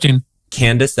then 15.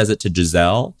 Candace says it to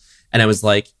Giselle. And I was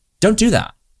like, don't do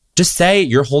that. Just say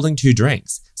you're holding 2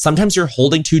 drinks. Sometimes you're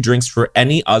holding 2 drinks for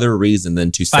any other reason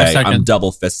than to say I'm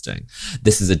double fisting.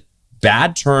 This is a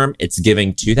bad term. It's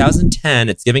giving 2010.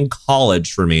 It's giving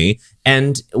college for me.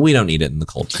 And we don't need it in the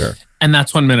culture. And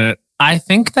that's 1 minute. I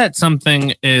think that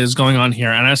something is going on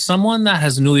here. And as someone that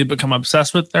has newly become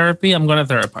obsessed with therapy, I'm going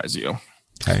to therapize you.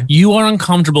 Okay. You are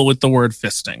uncomfortable with the word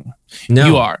fisting. No.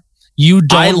 You are. You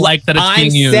don't like that it's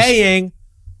being used.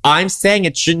 I'm saying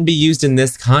it shouldn't be used in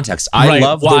this context. I Right.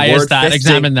 love Why the word is that?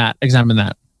 fisting Examine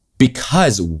that.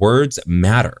 because words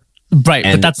matter. Right,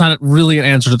 but that's not really an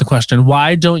answer to the question.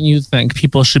 Why don't you think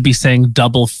people should be saying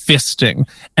double fisting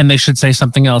and they should say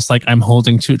something else like I'm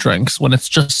holding 2 drinks when it's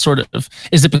just sort of,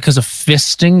 is it because of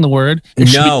fisting the word? It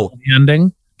should be double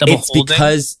handing, double It's holding?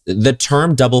 because the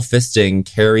term double fisting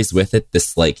carries with it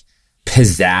this like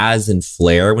pizzazz and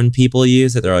flair when people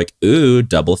use it. They're like, ooh,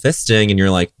 double fisting. And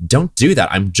you're like, don't do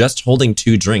that. I'm just holding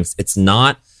 2 drinks. It's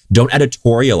not, don't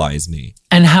editorialize me.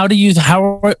 And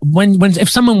if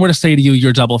someone were to say to you,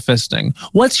 you're double fisting,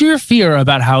 what's your fear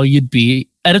about how you'd be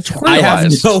editorialized? I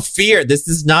have no fear. This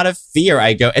is not a fear.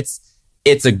 I go,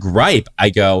 it's a gripe.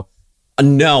 I go,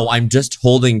 no, I'm just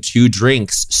holding 2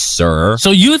 drinks, sir.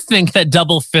 So you think that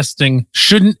double fisting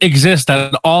shouldn't exist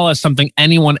at all as something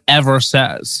anyone ever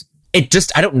says? It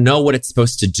just, I don't know what it's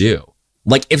supposed to do.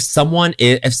 Like if someone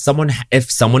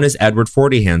is Edward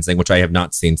Forty Handsing, which I have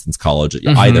not seen since college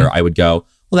either, I would go,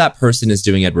 well, that person is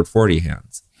doing Edward Forty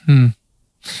Hands.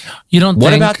 You don't What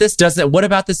think, about this what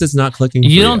about this is not clicking for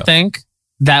you don't think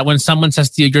that when someone says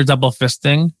to you, you're double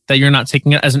fisting, that you're not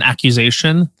taking it as an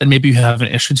accusation, that maybe you have an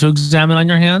issue to examine on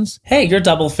your hands? Hey, you're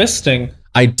double fisting.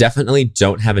 I definitely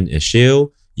don't have an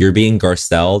issue. You're being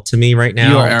Garcelle to me right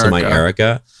now, to my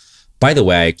Erica. By the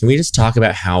way, can we just talk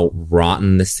about how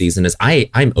rotten this season is?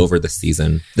 I'm over this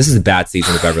season. This is a bad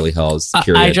season of Beverly Hills,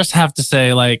 period. I just have to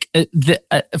say, like,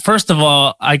 first of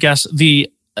all, I guess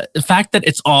the fact that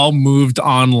it's all moved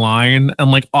online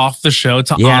and like off the show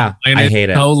to online, I hate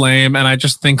it. So lame. And I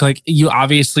just think like you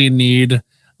obviously need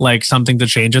like something to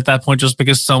change at that point, just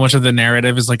because so much of the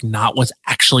narrative is like not what's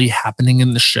actually happening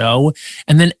in the show.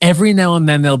 And then every now and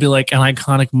then there'll be like an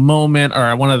iconic moment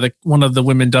or one of the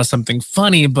women does something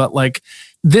funny, but like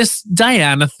this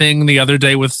Diana thing the other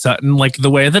day with Sutton, like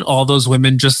the way that all those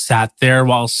women just sat there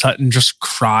while Sutton just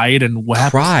cried and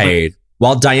wept.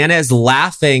 While Diana is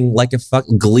laughing like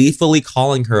gleefully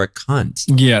calling her a cunt.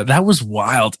 Yeah, that was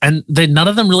wild. And none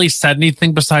of them really said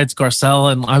anything besides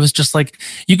Garcelle. And I was just like,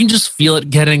 you can just feel it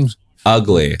getting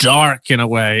ugly, dark in a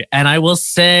way. And I will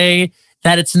say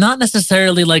that it's not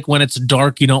necessarily like when it's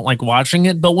dark, you don't like watching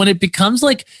it. But when it becomes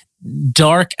like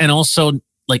dark and also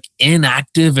like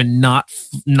inactive and not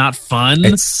fun.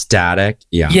 It's static.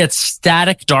 Yeah, it's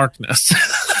static darkness.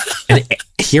 And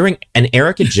hearing an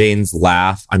Erica Jane's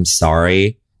laugh, I'm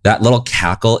sorry, that little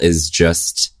cackle is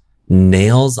just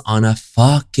nails on a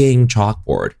fucking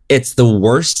chalkboard. It's the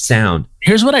worst sound.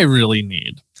 Here's what I really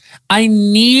need. I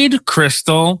need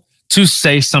Crystal to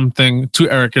say something to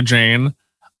Erica Jane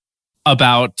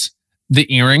about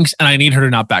the earrings, and I need her to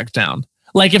not back down.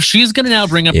 Like if she's going to now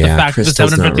bring up the fact that the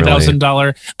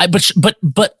 $750,000,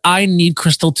 but I need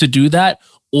Crystal to do that,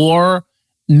 or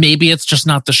maybe it's just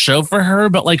not the show for her,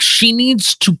 but like she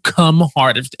needs to come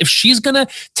hard. If she's going to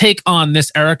take on this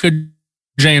Erica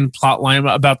Jane plotline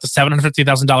about the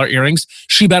 $750,000 earrings,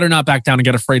 she better not back down and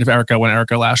get afraid of Erica when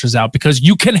Erica lashes out, because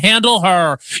you can handle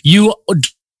her. You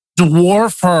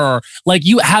dwarf her. Like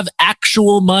you have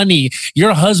actual money.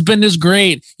 Your husband is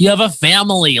great. You have a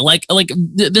family. Like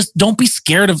this. Don't be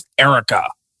scared of Erica.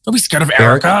 Don't be scared of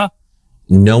Erica.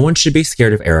 No one should be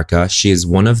scared of Erica. She is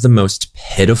one of the most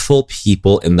pitiful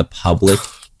people in the public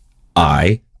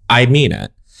eye. I mean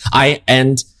it.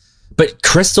 But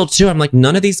Crystal too, I'm like,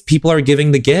 none of these people are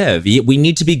giving the give. We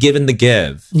need to be given the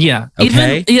give. Yeah.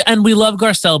 Okay. And we love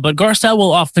Garcelle, but Garcelle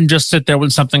will often just sit there when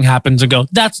something happens and go,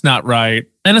 that's not right.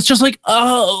 And it's just like,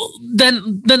 oh,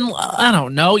 then I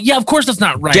don't know. Yeah, of course that's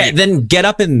not right. Then get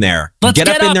up in there. Let's get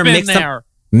up in there.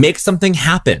 Make something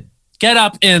happen. Get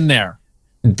up in there.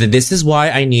 This is why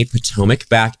I need Potomac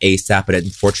back ASAP. But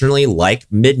unfortunately, like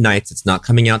Midnights, it's not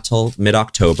coming out till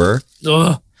mid-October.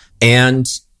 Ugh. And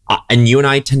you and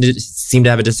I seem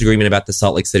to have a disagreement about the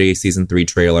Salt Lake City season 3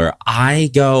 trailer. I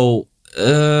go,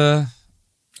 I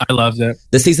loved it.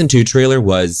 The season 2 trailer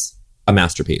was a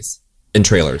masterpiece in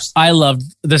trailers. I loved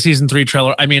the season 3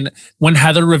 trailer. I mean, when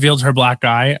Heather revealed her black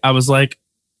eye, I was like,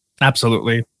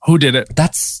 absolutely. Who did it?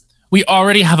 We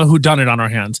already have a whodunit on our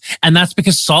hands. And that's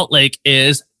because Salt Lake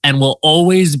is and will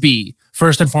always be,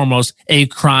 first and foremost, a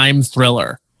crime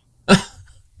thriller.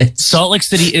 Salt Lake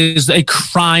City is a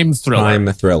crime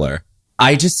thriller.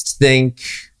 I just think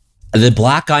the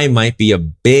black eye might be a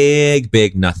big,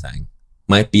 big nothing.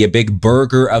 Might be a big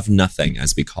burger of nothing,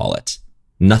 as we call it.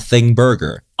 Nothing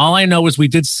burger. All I know is we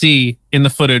did see in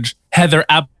the footage, Heather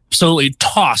absolutely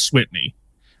toss Whitney.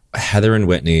 Heather and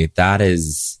Whitney, that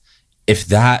is... If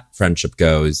that friendship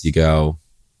goes, you go,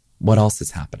 what else is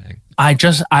happening?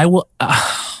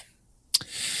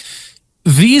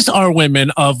 These are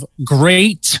women of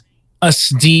great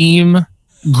esteem,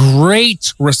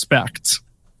 great respect,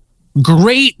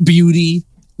 great beauty,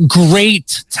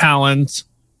 great talent,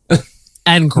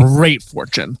 and great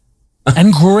fortune,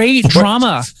 and great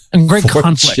drama, and great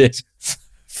conflict.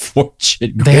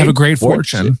 Fortune. They have a great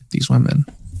fortune, these women.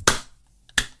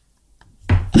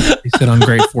 They sit on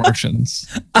great fortunes.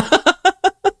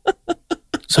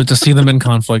 So to see them in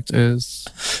conflict is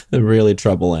really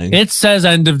troubling. It says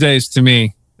end of days to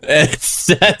me. It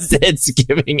says it's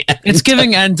giving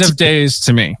end of days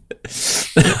to me.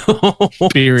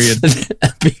 Period.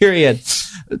 Period.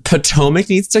 Potomac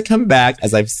needs to come back.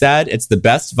 As I've said, it's the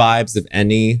best vibes of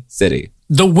any city.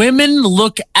 The women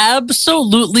look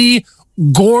absolutely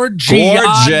gorgeous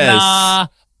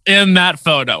in that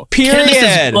photo. Period.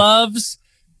 Candace's gloves.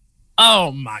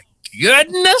 Oh my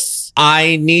goodness.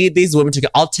 I need these women to go.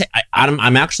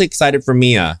 I'm actually excited for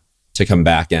Mia to come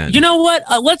back in. You know what?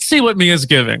 Let's see what Mia's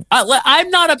giving. I'm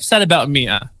not upset about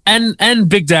Mia and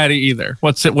Big Daddy either.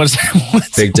 What's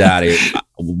Big Daddy?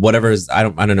 Whatever is, I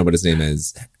don't know what his name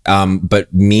is.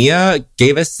 But Mia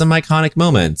gave us some iconic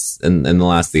moments in the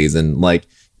last season. Like,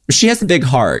 she has a big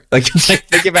heart. Like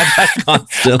think about that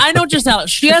constantly. I know, Giselle.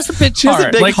 She has a big heart. She has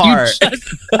a big heart.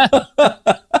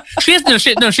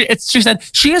 She said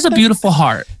she has a beautiful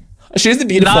heart. She has a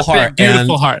beautiful heart.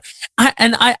 Beautiful heart.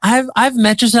 I've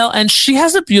met Giselle, and she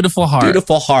has a beautiful heart.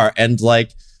 Beautiful heart. And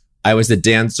like, I was a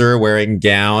dancer wearing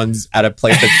gowns at a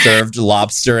place that served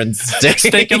lobster and steak.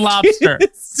 Steak and lobster.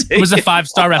 It was a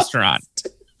 5-star restaurant.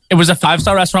 It was a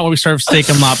 5-star restaurant where we served steak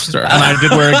and lobster, and I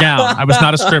did wear a gown. I was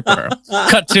not a stripper.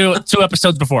 Cut to 2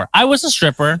 episodes before. I was a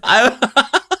stripper.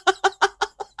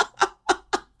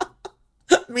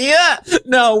 Mia,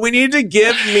 no, we need to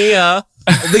give Mia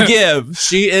the give.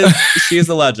 She is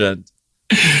a legend.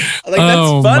 Like,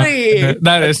 that's funny.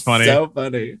 That is funny. So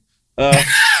funny.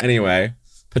 Anyway,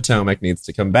 Potomac needs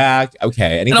to come back.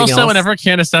 Okay. Anything else? And also, else? whenever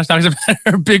Candace talks about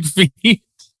her big feet,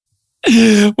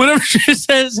 whenever she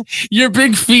says your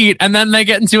big feet, and then they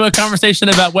get into a conversation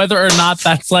about whether or not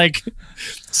that's like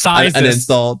sizist. An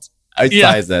insult.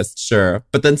 Sizist, sure.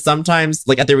 But then sometimes,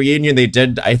 like at the reunion, they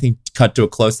did, I think, cut to a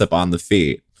close-up on the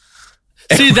feet.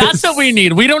 See, that's what we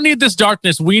need. We don't need this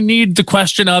darkness. We need the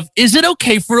question of, is it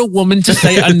okay for a woman to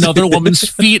say another woman's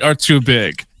feet are too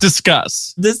big?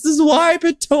 Discuss. This is why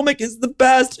Potomac is the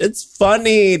best. It's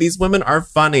funny. These women are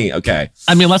funny. Okay.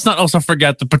 I mean, let's not also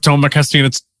forget that Potomac has seen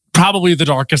its probably the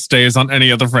darkest days on any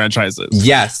of the franchises.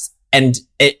 Yes. And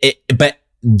but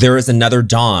there is another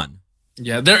dawn.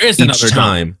 Yeah, there is another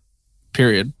time. Dawn.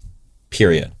 Period.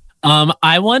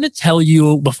 I want to tell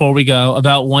you before we go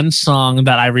about one song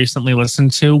that I recently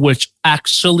listened to, which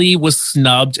actually was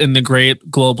snubbed in the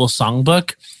Great Global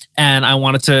Songbook, and I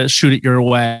wanted to shoot it your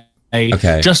way.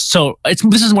 Okay. Just so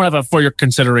this is more of a for your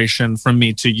consideration from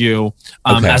me to you,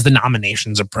 as the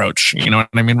nominations approach. You know what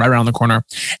I mean? Right around the corner,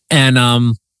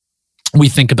 and we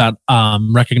think about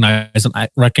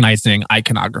recognizing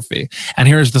iconography. And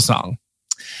here's the song.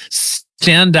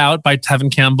 Stand Out by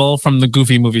Tevin Campbell from the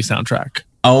Goofy movie soundtrack.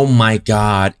 Oh my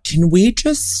God. Can we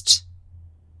just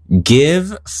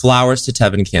give flowers to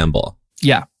Tevin Campbell?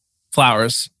 Yeah.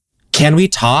 Flowers. Can we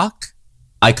talk?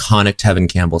 Iconic Tevin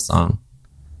Campbell song.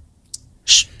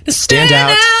 Stand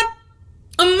Out.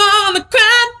 I'm on the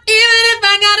ground, even if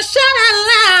I gotta shout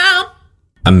out loud.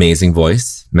 Amazing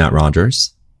voice, Matt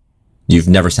Rogers. You've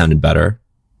never sounded better.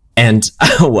 And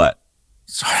what?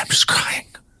 Sorry, I'm just crying.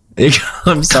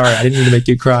 I'm sorry. I didn't mean to make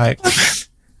you cry.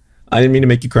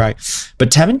 But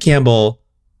Tevin Campbell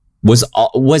was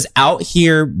out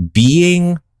here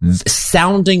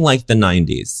sounding like the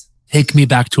 90s. Take me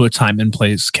back to a time and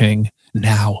place, King.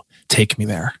 Now, take me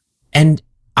there. And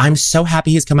I'm so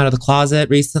happy he's come out of the closet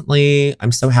recently.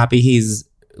 I'm so happy he's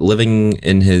living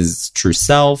in his true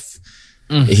self.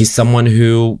 He's someone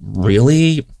who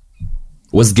really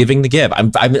was giving the give.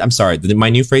 I'm sorry.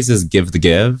 My new phrase is give the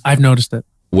give. I've noticed it.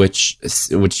 Which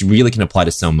really can apply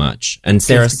to so much. And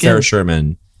Sarah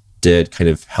Sherman did kind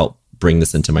of help bring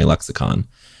this into my lexicon.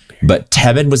 But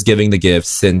Tevin was giving the give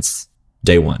since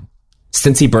day one,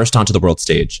 since he burst onto the world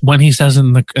stage. When he says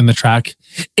in the track,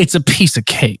 it's a piece of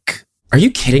cake. Are you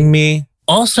kidding me?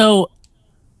 Also,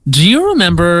 do you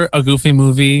remember a Goofy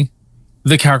movie,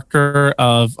 the character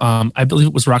of, I believe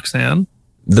it was Roxanne?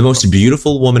 The most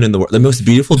beautiful woman in the world. The most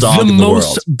beautiful dog in the world. The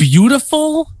most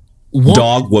beautiful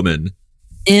dog woman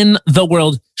in the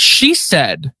world. She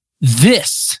said,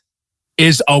 "This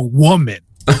is a woman."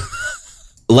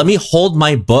 Let me hold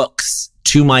my books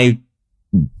to my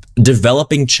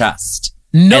developing chest.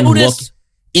 Notice and look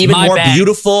even more bangs.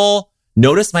 Beautiful.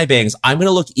 Notice my bangs. I'm going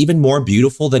to look even more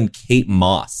beautiful than Kate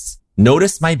Moss.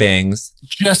 Notice my bangs.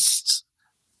 Just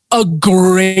a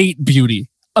great beauty,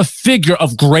 a figure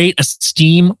of great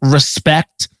esteem,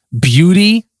 respect,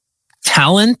 beauty,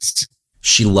 talent.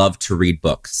 She loved to read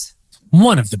books.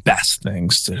 One of the best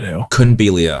things to do. Couldn't be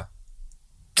Leah.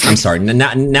 I'm sorry.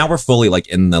 Now we're fully like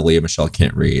in the Leah Michelle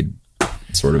can't read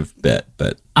sort of bit,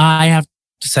 but I have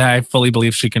to say I fully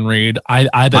believe she can read.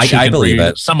 I bet she can read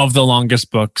it. Some of the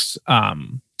longest books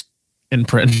in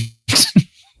print.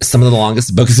 Some of the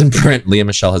longest books in print Leah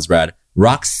Michelle has read.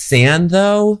 Roxanne,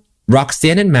 though,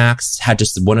 Roxanne and Max had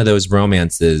just one of those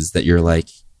romances that you're like,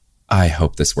 I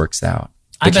hope this works out.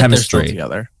 I bet they're still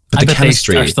together. But the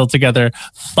chemistry. They are still together,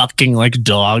 fucking like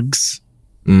dogs.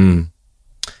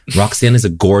 Roxanne is a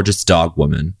gorgeous dog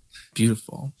woman.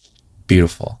 Beautiful.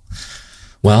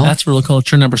 Well, that's Real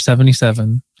Culture number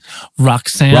 77.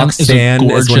 Roxanne is a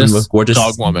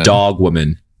gorgeous dog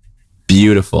woman.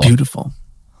 Beautiful.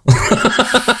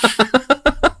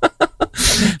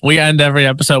 We end every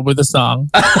episode with a song.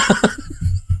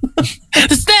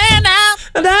 Stand out,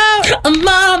 I'm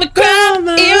on the crowd,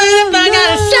 even if I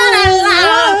gotta shout out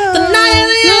loud. Tonight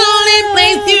is the only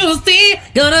place you see.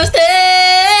 Gonna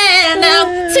stand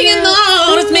out, singing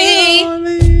on with me.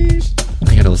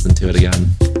 I gotta listen to it again.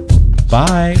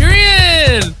 Bye.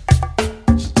 Period.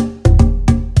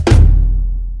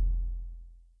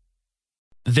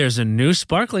 There's a new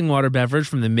sparkling water beverage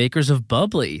from the makers of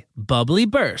Bubbly, Bubbly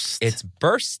Burst. It's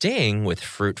bursting with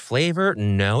fruit flavor,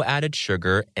 no added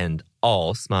sugar, and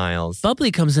all smiles. Bubbly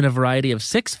comes in a variety of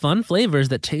 6 fun flavors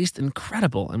that taste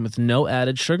incredible. And with no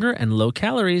added sugar and low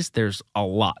calories, there's a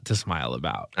lot to smile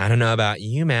about. I don't know about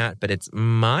you, Matt, but it's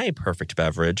my perfect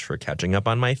beverage for catching up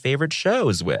on my favorite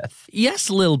shows with. Yes,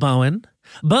 Lil Bowen.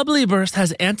 Bubbly Burst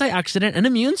has antioxidant and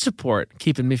immune support,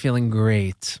 keeping me feeling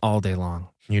great all day long.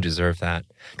 You deserve that.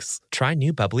 Try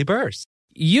new Bubbly Burst.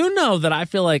 You know that I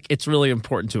feel like it's really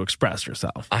important to express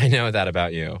yourself. I know that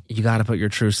about you. You got to put your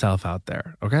true self out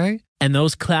there, okay? And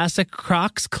those classic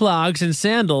Crocs, clogs, and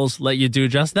sandals let you do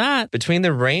just that. Between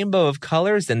the rainbow of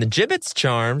colors and the Jibbitz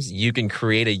charms, you can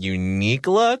create a unique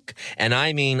look. And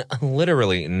I mean,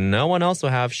 literally, no one else will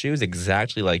have shoes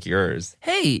exactly like yours.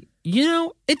 Hey, you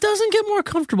know, it doesn't get more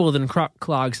comfortable than Croc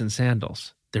clogs and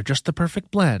sandals. They're just the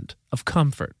perfect blend of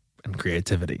comfort and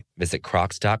creativity. Visit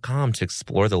crocs.com to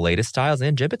explore the latest styles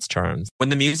and Jibbitz charms. When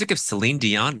the music of Celine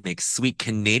Dion makes sweet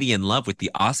Canadian love with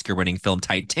the Oscar-winning film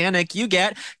Titanic, you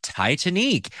get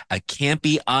Titanic, a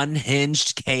campy,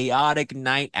 unhinged, chaotic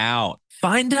night out.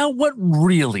 Find out what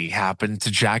really happened to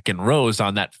Jack and Rose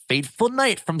on that fateful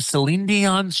night from Celine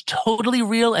Dion's totally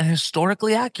real and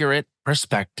historically accurate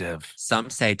perspective.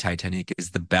 Some say Titanic is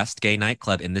the best gay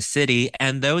nightclub in the city,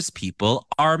 and those people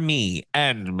are me.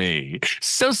 And me.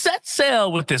 So set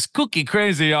sail with this kooky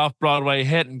crazy off-Broadway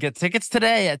hit and get tickets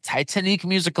today at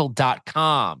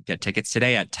TitanicMusical.com. Get tickets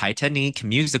today at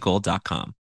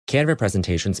TitanicMusical.com. Canva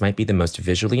presentations might be the most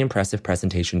visually impressive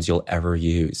presentations you'll ever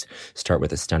use. Start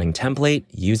with a stunning template,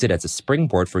 use it as a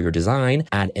springboard for your design,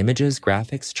 add images,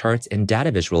 graphics, charts, and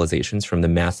data visualizations from the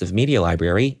massive media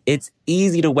library. It's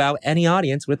easy to wow any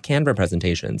audience with Canva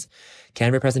presentations.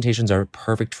 Canva presentations are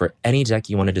perfect for any deck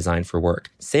you want to design for work.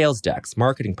 Sales decks,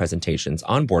 marketing presentations,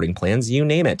 onboarding plans, you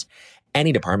name it.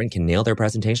 Any department can nail their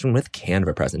presentation with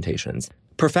Canva presentations.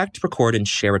 Perfect, record, and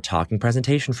share a talking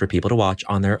presentation for people to watch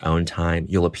on their own time.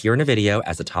 You'll appear in a video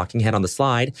as a talking head on the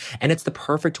slide, and it's the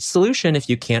perfect solution if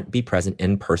you can't be present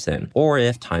in person or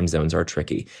if time zones are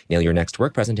tricky. Nail your next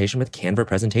work presentation with Canva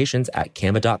presentations at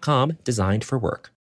canva.com, designed for work.